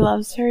really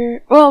loves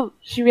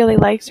she really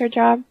likes her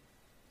job.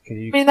 Can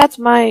you? I mean, that's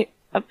my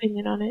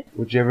opinion on it.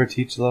 Would you ever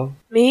teach though?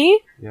 Me?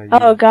 Yeah.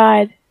 Oh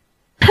god.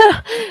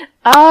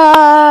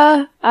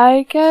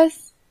 I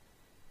guess.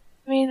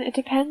 I mean, it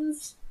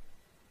depends.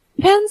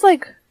 Depends,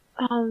 like,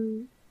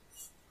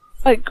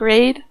 what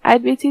grade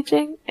I'd be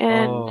teaching,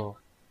 and, Oh,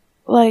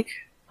 like,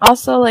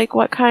 also, like,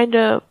 what kind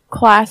of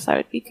class I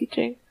would be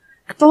teaching.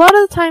 'Cause a lot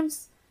of the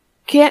times,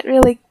 you can't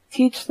really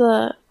teach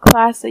the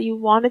class that you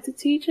wanted to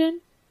teach in.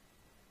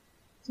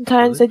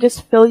 Sometimes Really? they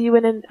just fill you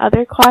in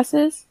other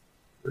classes.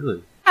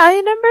 really? I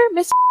remember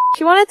Miss.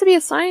 She wanted to be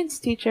a science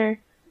teacher.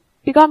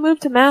 She got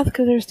moved to math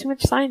because there was too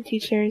much science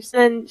teachers,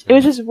 and it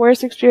was just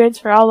worst experience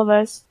for all of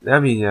us. I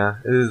mean, yeah,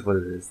 it is what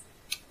it is.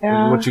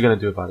 Yeah. What you gonna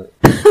do about it?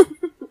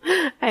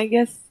 I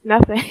guess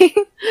nothing.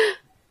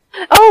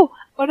 Oh,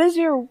 What is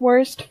your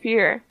worst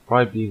fear?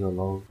 Probably being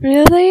alone.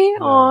 Really? Yeah.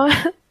 Aw.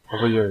 How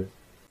about yours?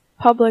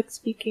 Public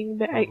speaking,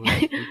 but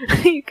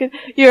Public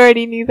you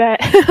already knew that.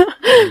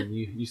 I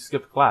mean, you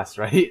skipped class,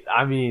 right?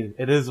 I mean,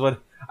 it is what.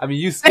 I mean,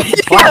 you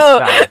skipped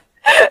class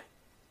now.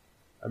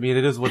 I mean,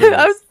 it is what it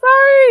is.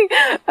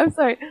 I'm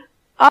sorry.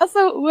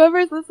 Also,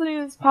 whoever's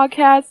listening to this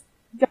podcast,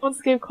 don't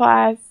skip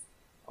class.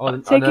 Oh,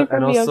 Take it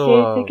from me, also,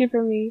 okay? Take it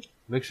from me.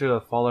 Make sure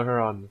to follow her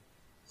on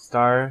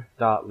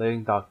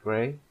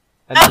star.ling.gray.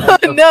 No,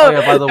 oh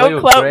yeah, by the way, don't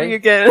with clout Gray, me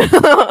again.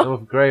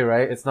 with Gray,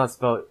 right? It's not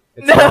spelled.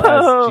 It's spelled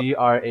as Gray.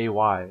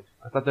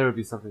 I thought there would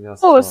be something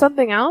else. Oh, spelled.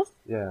 something else?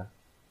 Yeah.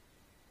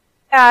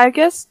 Yeah, I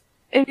guess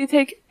if you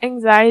take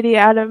anxiety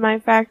out of my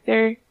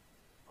factor,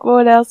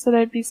 what else would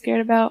I be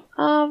scared about?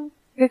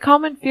 A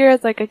common fear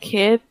as like a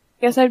kid,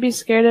 I guess I'd be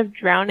scared of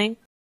drowning.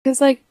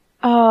 Cause like,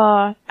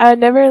 I would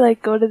never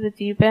like go to the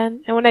deep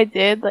end, and when I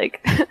did,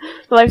 like, the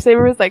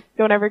lifesaver was like,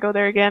 don't ever go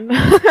there again.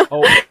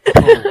 Oh.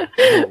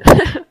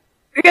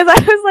 Because I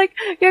was like,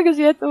 yeah, cause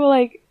you had to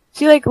like,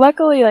 she like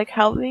luckily like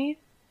helped me.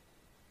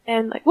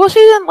 And like, well, she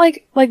didn't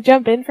like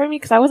jump in for me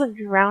because I wasn't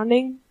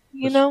drowning,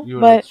 you know. You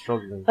were, but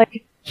struggling.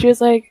 like, she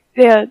was like,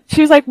 yeah,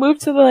 she was like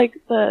moved to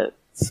the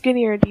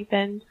skinnier deep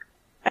end,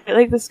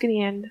 like the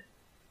skinny end,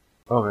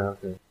 Oh man,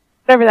 okay.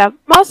 whatever that.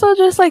 I'm also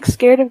just like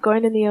scared of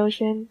going in the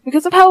ocean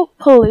because of how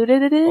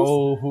polluted it is.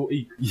 Oh,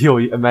 yo,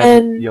 imagine,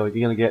 And- you're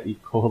gonna get E.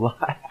 coli.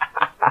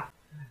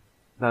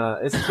 No,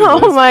 it's true.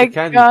 Oh my it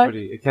can God.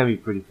 it can be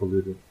pretty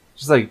polluted.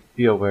 Just like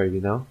be aware, you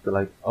know. Be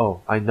like, oh,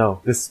 I know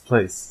this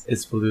place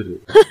is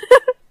polluted.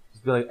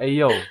 Just be like, hey,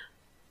 yo,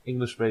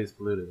 English Bay is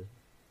polluted.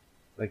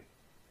 Like,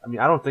 I mean,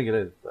 I don't think it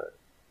is, but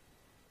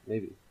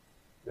maybe.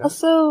 Yeah.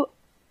 Also,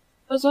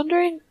 I was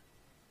wondering,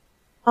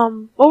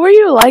 what were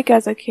you like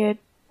as a kid,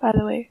 by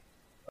the way?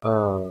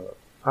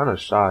 Kind of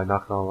shy,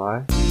 not gonna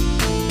lie.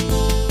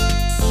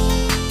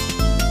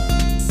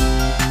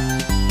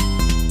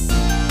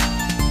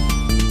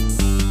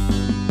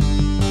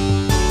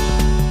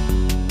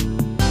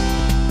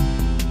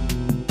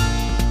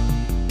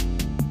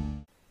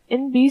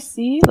 In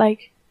BC,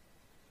 like,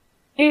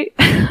 it,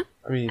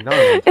 I mean, not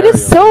in it is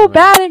Ontario, so anyway.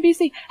 bad in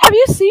BC. Have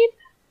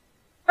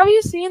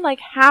you seen like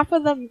half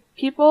of the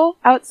people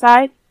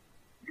outside?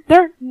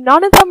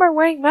 None of them are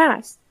wearing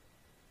masks.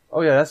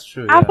 Oh yeah, that's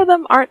true. Half Yeah. of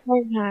them aren't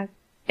wearing masks.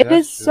 It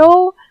That's is true.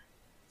 so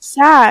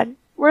sad.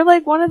 We're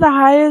like one of the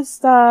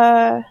highest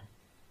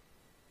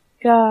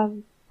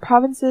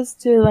provinces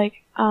to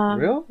like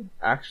Real?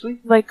 Actually?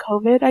 like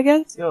COVID, I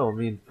guess. Yo, I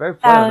mean, very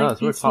proud of like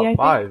us. We're BC, I top think.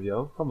 5,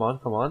 yo. Come on,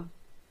 come on.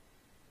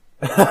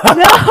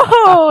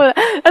 No,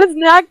 that is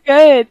not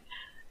good.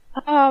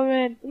 Oh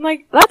man, and,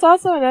 like that's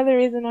also another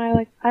reason why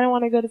like I don't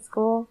want to go to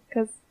school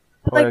because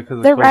Oh, yeah, like 'cause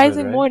of they're COVID,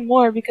 rising right? more and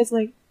more because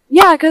like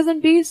yeah, because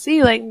in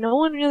BC like no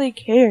one really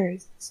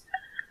cares.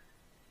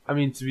 I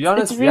mean, to be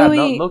honest, It's yeah,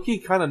 really- low-key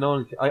kind of no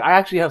one. Like, I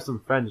actually have some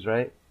friends,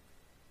 right?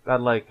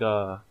 That like,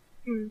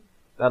 Hmm.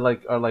 that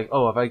like are like,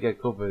 oh, if I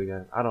get COVID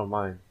again, I don't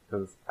mind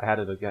because I had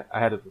it again. I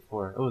had it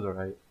before. It was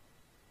alright.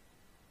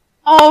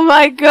 Oh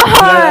my god!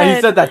 Yeah,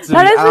 he said that to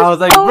That me. is and I was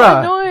like, so bruh.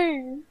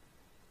 annoying.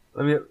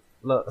 Let me.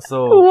 Look,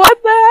 so What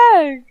the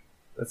heck?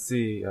 let's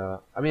see.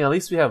 I mean, at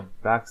least we have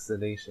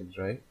vaccinations,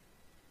 right?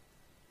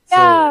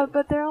 Yeah, So,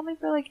 but they're only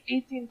for like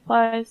 18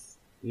 plus.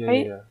 yeah,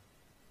 right? yeah.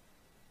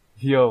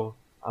 Yo,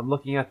 I'm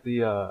looking at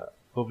the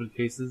COVID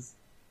cases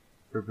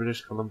for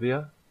British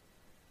Columbia,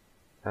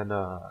 and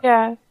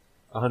Yeah.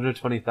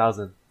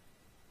 120,000.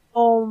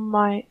 Oh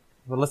my.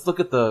 Well, let's look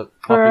at the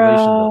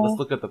population though. Bro. Let's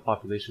look at the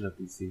population of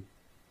BC.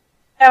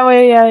 Yeah,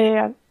 wait,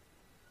 yeah.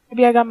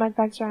 Maybe I got my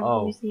facts wrong. Let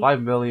Oh, me see.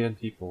 5 million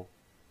people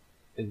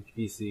in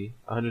BC.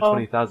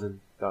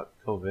 120,000 got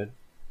COVID.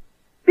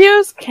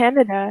 Views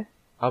Canada.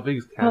 How big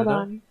is Hold Canada?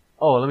 on.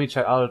 Oh, let me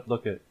check. I'll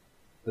look at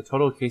the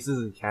total cases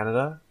in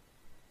Canada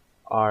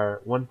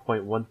are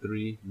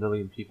 1.13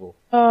 million people.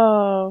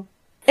 Oh.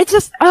 It's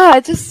just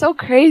so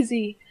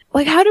crazy.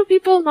 Like, how do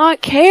people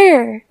not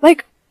care?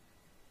 Like,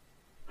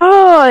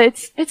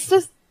 it's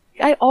just,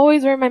 I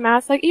always wear my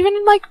mask. Like, even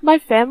in, like, my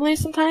family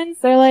sometimes,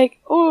 they're like,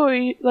 oh,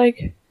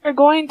 you're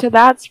going to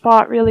that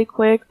spot really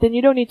quick, then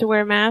you don't need to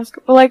wear a mask.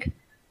 But, like,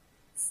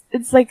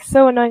 it's like,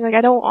 so annoying. Like,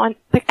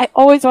 I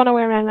always want to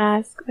wear my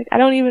mask. Like, I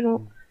don't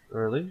even,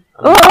 Really?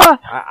 I mean, oh!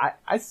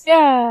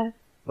 Yeah.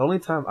 The only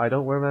time I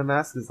don't wear my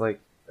mask is like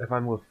if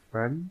I'm with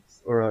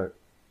friends or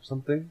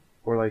something,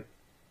 or like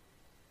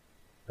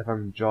if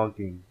I'm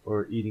jogging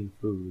or eating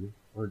food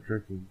or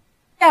drinking.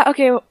 Yeah,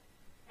 okay. Well,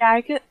 yeah,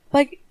 I could,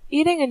 like,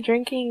 eating and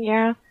drinking,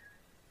 yeah.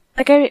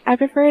 Like, I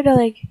prefer to,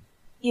 like,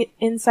 eat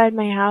inside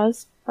my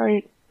house,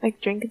 or,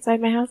 like, drink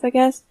inside my house, I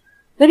guess.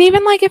 But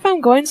even, like, if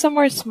I'm going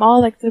somewhere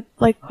small, like, to,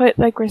 like, put,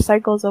 like,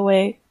 recycles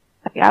away,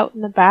 like, out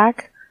in the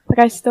back, like,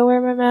 I still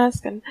wear my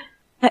mask, and,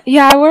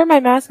 yeah, I wear my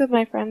mask with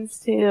my friends,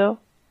 too.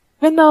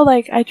 Even though,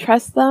 like, I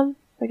trust them,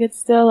 like, it's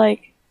still,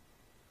 like,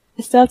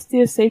 I still have to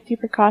do a safety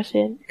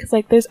precaution, because,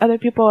 like, there's other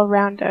people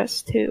around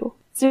us, too.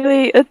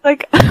 It's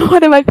like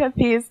one of my pet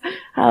peeves.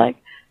 I like,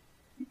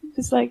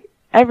 just like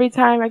every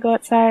time I go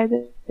outside,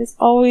 there's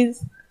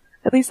always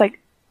at least like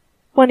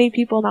 20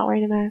 people not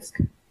wearing a mask.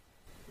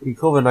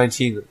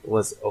 COVID-19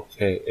 was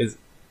okay.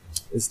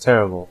 It's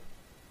terrible.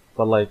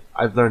 But like,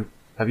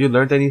 have you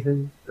learned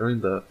anything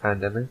during the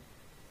pandemic?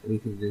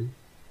 Anything new?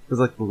 Because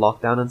like the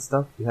lockdown and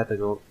stuff, you had to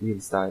go be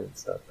inside and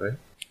stuff, right?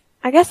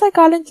 I guess I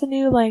got into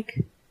new,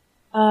 like,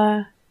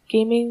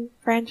 gaming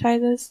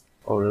franchises.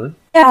 Oh, really?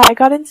 Yeah, I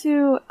got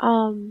into,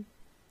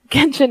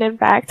 Genshin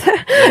Impact.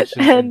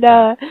 And,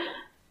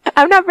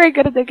 I'm not very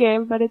good at the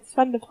game, but it's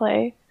fun to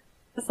play.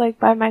 Just, like,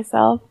 by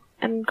myself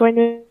and going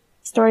to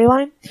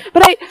storyline.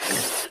 But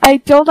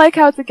I don't like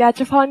how it's a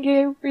gachapon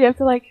game where you have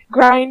to, like,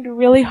 grind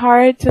really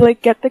hard to,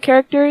 like, get the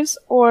characters,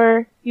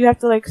 or you have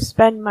to, like,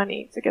 spend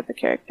money to get the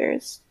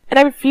characters. And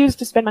I refuse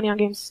to spend money on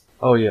games.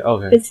 Oh, yeah,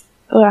 okay.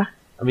 Ugh.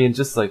 I mean,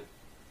 just like,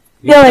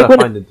 you Yeah, like,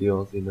 gotta find the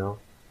deals, you know?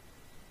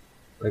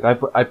 Like,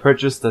 I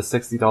purchased a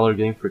 $60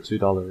 game for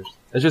 $2.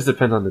 It just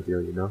depends on the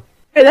deal, you know?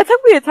 Hey, that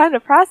took me a time to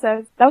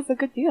process. That was a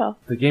good deal.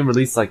 The game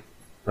released like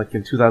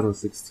in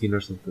 2016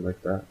 or something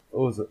like that.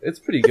 It's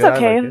pretty It's good.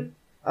 okay. I like it.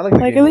 I like the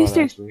Like, game at a least lot,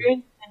 you actually.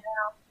 experience it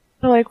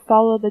now. To, like,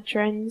 follow the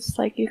trends.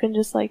 Like, you can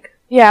just, like,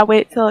 yeah,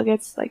 wait till it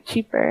gets, like,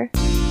 cheaper.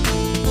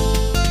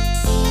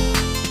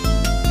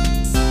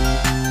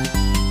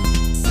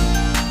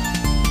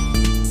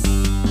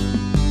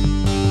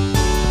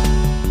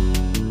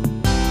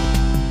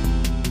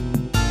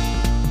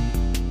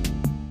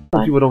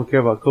 People don't care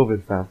about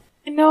COVID, fam.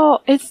 No,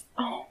 it's,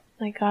 oh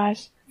my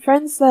gosh.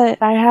 Friends that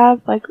I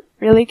have, like,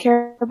 really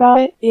care about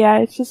it. Yeah,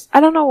 it's just,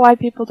 I don't know why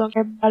people don't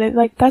care about it.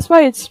 Like, that's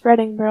why it's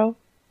spreading, bro.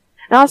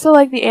 And also,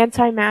 like, the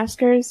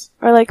anti-maskers,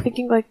 or, like,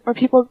 or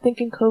people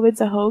thinking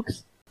COVID's a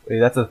hoax. Wait,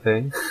 that's a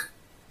thing?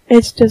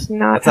 It's just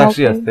not That's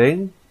actually a helping.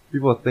 thing?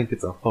 People think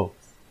it's a hoax.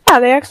 Yeah,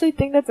 they actually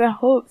think that's a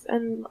hoax,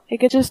 and,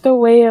 like, it's just a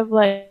way of,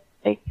 like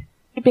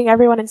keeping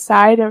everyone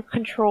inside or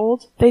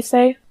controlled, they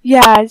say.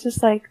 Yeah, it's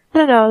just like, I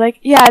don't know, like,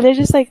 yeah, there's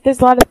just like, there's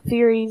a lot of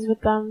theories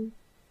with them.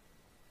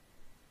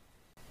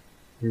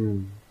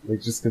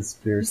 Like just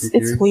conspiracy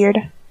theories? It's weird.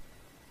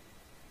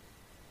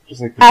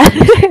 Just like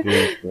conspiracy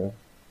theories, bro.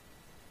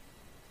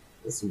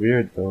 It's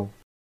weird, though.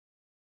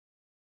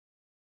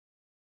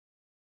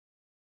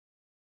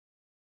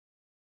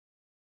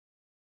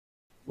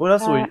 What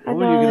else what were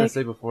you gonna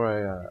say before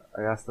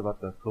I asked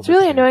about the COVID It's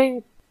really thing?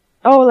 annoying.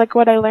 Oh, like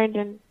what I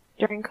learned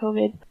during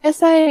COVID.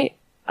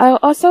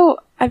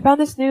 I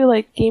found this new,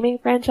 like, gaming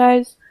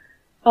franchise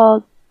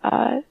called,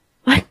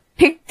 like,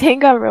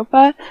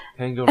 Danganronpa.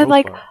 And,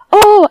 like,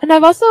 oh, and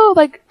I've also,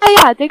 like,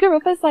 yeah,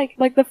 Danganronpa is,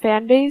 like the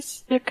fan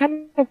base. They're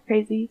kind of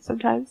crazy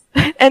sometimes.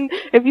 And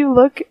if you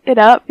look it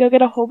up, you'll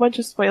get a whole bunch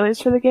of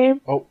spoilers for the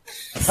game. Oh.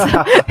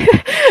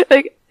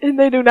 Like, and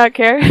they do not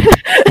care. Wait,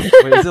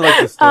 is it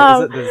like the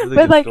story? Is it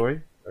but, a like,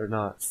 story? Or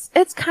not?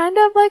 It's kind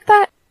of like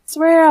that. It's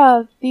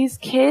where, these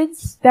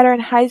kids that are in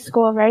high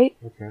school, right?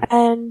 Okay.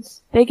 And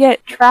they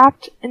get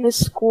trapped in this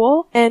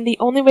school, and the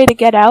only way to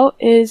get out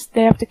is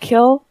they have to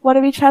kill one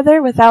of each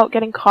other without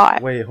getting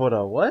caught. Wait, hold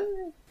on, what?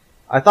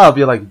 I thought it'd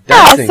be like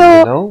dancing, so-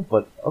 you know?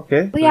 But,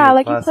 okay. But yeah,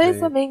 like, you play as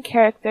the main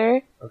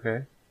character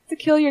Okay. to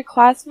kill your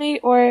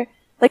classmate, or,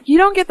 like, you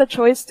don't get the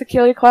choice to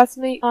kill your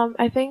classmate.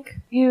 I think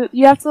you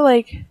have to,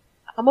 like,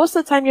 most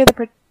of the time you're the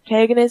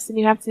protagonist, and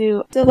you have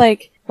to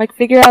like,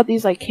 figure out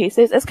these, like,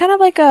 cases. It's kind of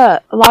like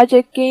a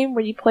logic game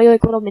where you play,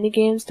 like, little mini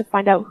games to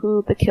find out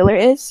who the killer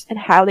is, and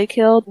how they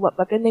killed, what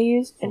weapon they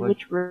used, and like-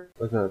 which room.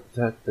 Like a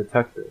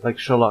detective, like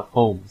Sherlock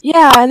Holmes.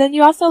 Yeah, and then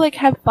you also, like,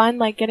 have fun,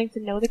 like, getting to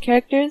know the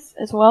characters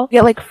as well. You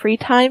get, like, free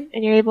time,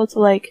 and you're able to,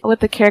 like,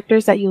 with the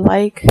characters that you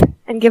like,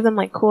 and give them,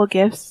 like, cool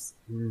gifts.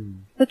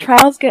 The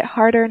trials get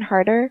harder and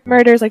harder.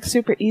 Murder's, like,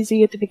 super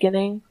easy at the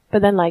beginning,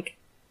 but then, like,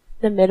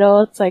 the middle,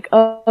 it's like,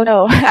 oh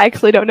no, I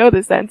actually don't know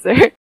this answer.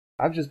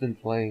 I've just been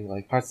playing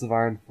like Hearts of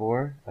Iron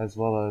 4 as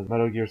well as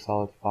Metal Gear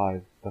Solid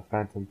 5, The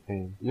Phantom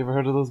Pain. You ever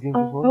heard of those games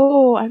before?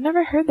 Oh, I've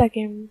never heard that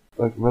game.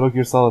 Like Metal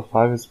Gear Solid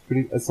 5 is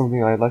it's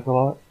something I like a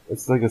lot.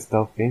 It's like a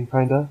stealth game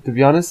kinda. To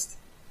be honest,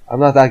 I'm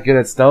not that good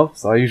at stealth,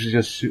 so I usually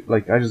just shoot,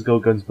 like, I just go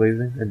guns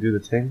blazing and do the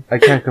thing. I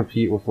can't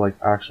compete with like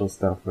actual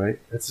stealth, right?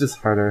 It's just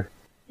harder.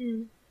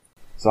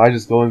 So I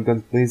just go in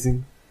guns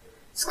blazing,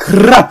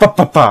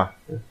 scrapapapa,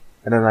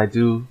 and then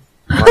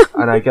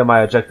and I get my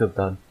objective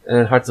done. And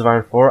in Hearts of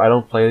Iron 4, I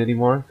don't play it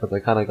anymore because I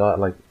kind of got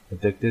like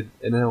addicted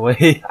in a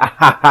way.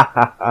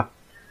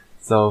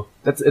 So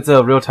it's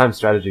a real-time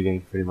strategy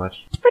game, pretty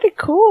much. It's pretty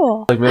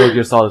cool. Like Metal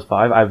Gear Solid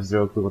 5, I have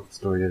zero clue what the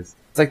story is.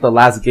 It's like the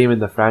last game in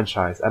the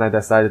franchise, and I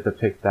decided to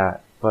pick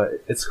that.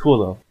 But it's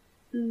cool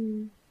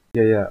though.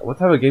 Yeah. What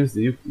type of games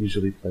do you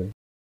usually play?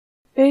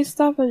 Based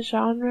off a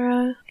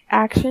genre,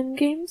 action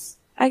games,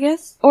 I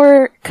guess,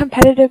 or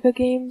competitive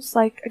games,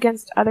 like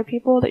against other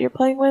people that you're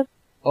playing with.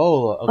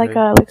 Oh, okay.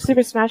 Like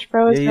Super Smash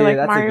Bros. Yeah, or like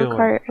that's a Mario good Kart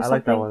one. or I something.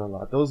 like that one a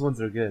lot. Those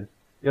ones are good.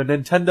 Yo,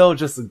 Nintendo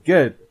just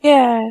good.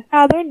 Yeah,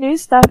 their new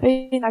stuff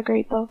ain't that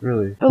great though.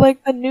 Really? But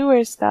like the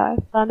newer stuff,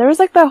 there was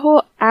like that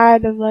whole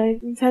ad of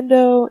like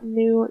Nintendo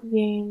new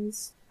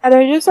games. And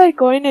they're just like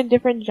going in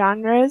different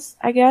genres,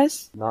 I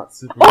guess. Not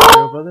Super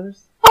Mario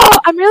Brothers? Oh,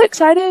 I'm really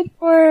excited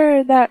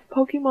for that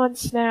Pokemon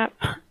Snap.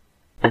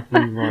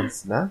 Pokemon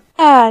Snap?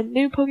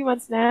 New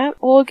Pokemon Snap.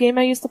 Old game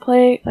I used to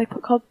play, like,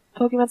 called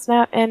Pokemon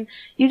Snap, and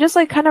you just,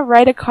 like, kind of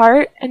write a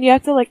cart, and you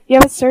have to, like, you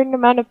have a certain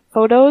amount of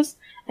photos,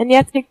 and you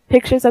have to take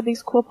pictures of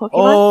these cool Pokemon.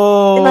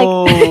 Oh, and,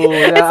 like,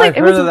 yeah, it's like,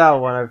 I've heard of that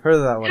one. I've heard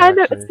of that one, kind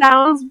of actually.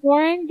 sounds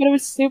boring, but it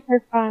was super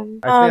fun.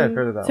 I think I've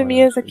heard of that to one,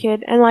 me as a actually.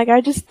 kid, and like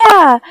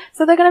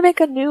so they're gonna make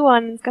a new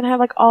one. It's gonna have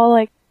like all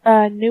like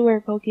newer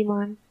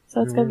Pokemon,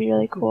 so it's gonna be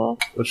really cool.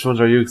 Which ones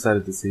are you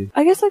excited to see?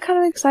 I guess I'm kind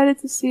of excited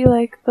to see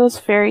like those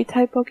fairy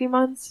type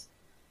Pokemons.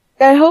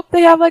 I hope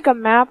they have like a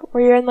map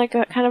where you're in like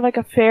a kind of like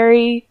a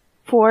fairy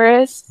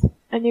forest,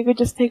 and you could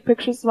just take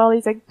pictures of all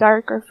these like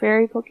dark or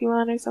fairy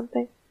Pokemon or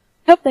something.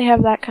 I hope they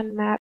have that kind of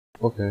map.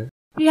 Okay.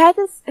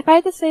 If I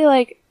had to say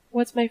like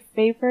what's my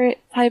favorite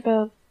type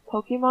of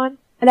Pokemon,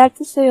 I'd have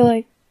to say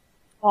like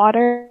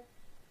water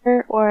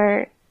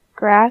or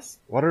grass.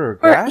 Water or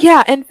grass?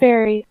 Yeah, and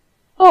fairy.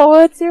 Oh,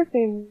 what's your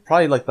favorite?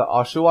 Probably like the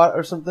Oshawott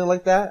or something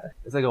like that.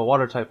 It's like a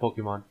water type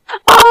Pokemon.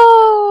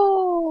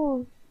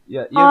 Oh!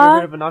 Yeah, you ever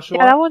heard of an Oshawott?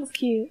 Yeah, that one's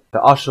cute. The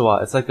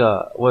Oshawott. It's like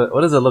a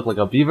what does it look like?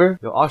 A beaver?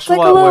 The Oshawott It's like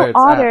a where little it's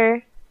otter.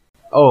 at.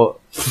 Oh.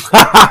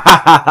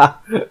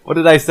 What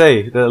did I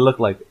say? Did it look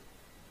like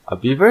a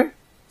beaver?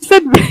 You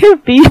said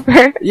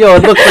beaver. Yo,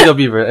 it looks like a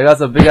beaver. It got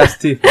some big ass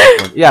teeth.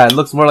 Yeah, it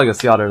looks more like a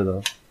sea otter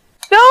though.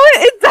 No,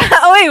 it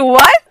wait,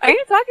 what? Are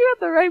you talking about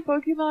the right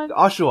Pokemon? The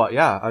Oshawott,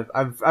 yeah,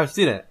 I've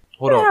seen it. It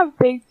Hold doesn't on. have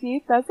big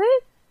teeth, does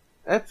it?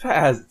 It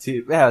has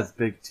teeth. It has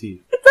big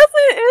teeth. It doesn't.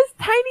 It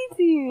has tiny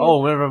teeth.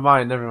 Oh, never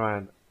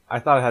mind. I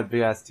thought it had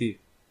big ass teeth.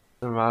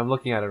 Never mind. I'm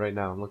looking at it right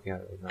now.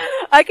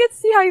 I could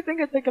see how you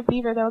think it's like a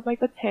beaver though, with like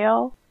the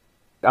tail.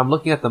 I'm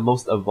looking at the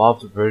most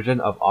evolved version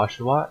of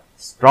Oshawott.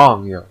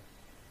 Strong, yo.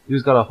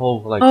 He's got a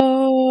whole like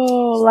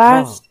Oh,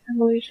 last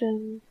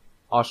evolution.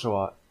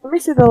 Oshawott. Let me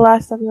see the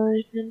last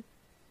evolution.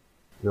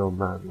 Yo,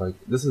 man, like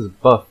this is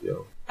buff,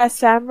 yo. A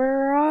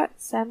Samurott,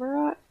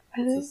 I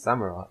think. It's a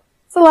Samurott.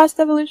 It's the last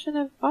evolution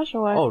of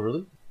Oshawott. Oh,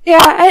 really? Yeah,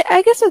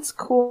 I guess it's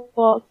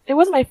cool. It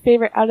was my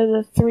favorite out of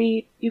the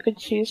three you could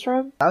choose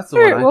from. That's the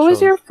one I What was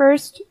chose. your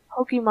first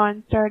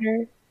Pokemon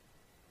starter?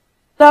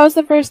 That was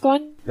the first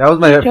one? That was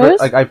my you chose?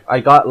 first, like I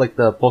got like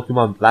the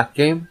Pokemon Black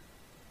game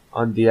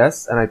on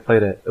DS and I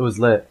played it. It was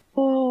lit.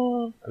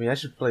 Oh, I mean, I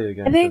should play it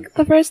again. I think 'cause-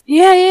 the first.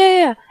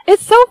 Yeah.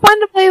 It's so fun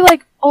to play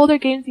like older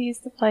games we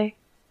used to play.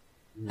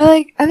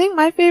 I think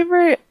my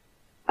favorite.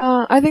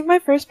 I think my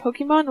first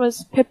Pokemon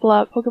was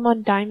Piplup,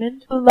 Pokemon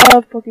Diamond. I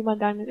love Pokemon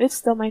Diamond. It's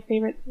still my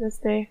favorite to this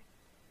day.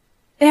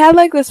 They had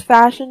like this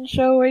fashion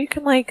show where you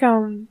can like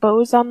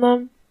bows on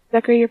them,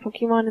 decorate your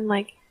Pokemon, and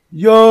like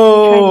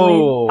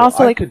Yo,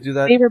 also I like could do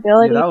that.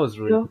 favorability. Yeah, that was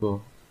really too.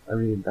 cool. I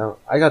mean,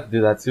 I got to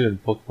do that too in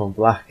Pokemon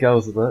Black. That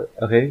was lit.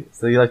 Okay,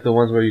 so you like the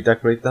ones where you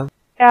decorate them?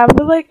 Yeah,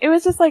 but like it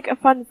was just like a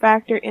fun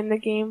factor in the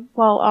game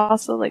while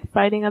also like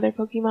fighting other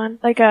Pokemon,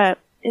 like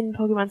in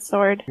Pokemon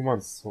Sword.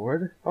 Pokemon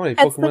Sword? How many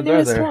That's the Pokemon are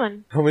newest there?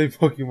 one. How many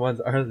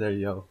Pokemons are there,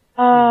 yo?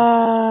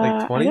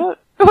 Like 20?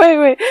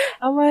 Wait.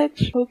 How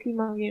much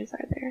Pokemon games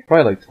are there?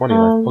 Probably like 20, like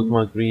Um,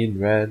 Pokemon Green,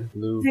 Red,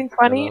 Blue. I think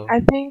 20. Yellow. I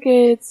think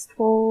it's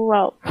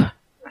 12.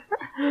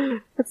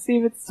 Let's see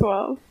if it's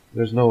 12.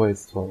 There's no way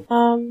it's 12.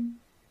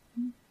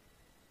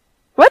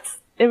 What?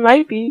 It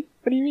might be.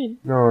 What do you mean?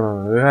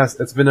 No.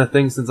 It's been a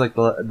thing since like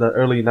the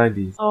early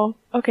 90s. Oh,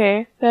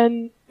 okay.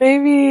 Then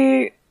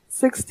maybe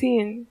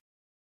 16.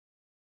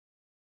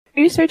 Are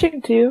you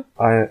searching too?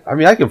 I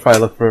mean, I can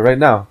probably look for it right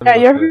now. Yeah,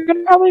 you're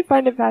gonna probably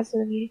find it faster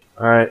than me.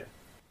 Alright,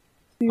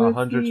 See, let's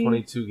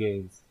 122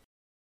 games.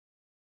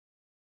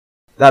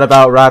 That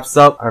about wraps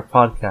up our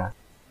podcast.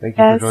 Thank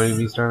you Yes. for joining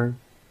me, Sterling.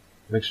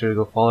 Make sure to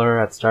go follow her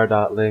at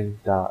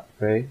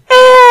star.ling.gray see.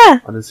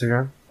 Ah! on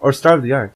Instagram. Or Star of the Art.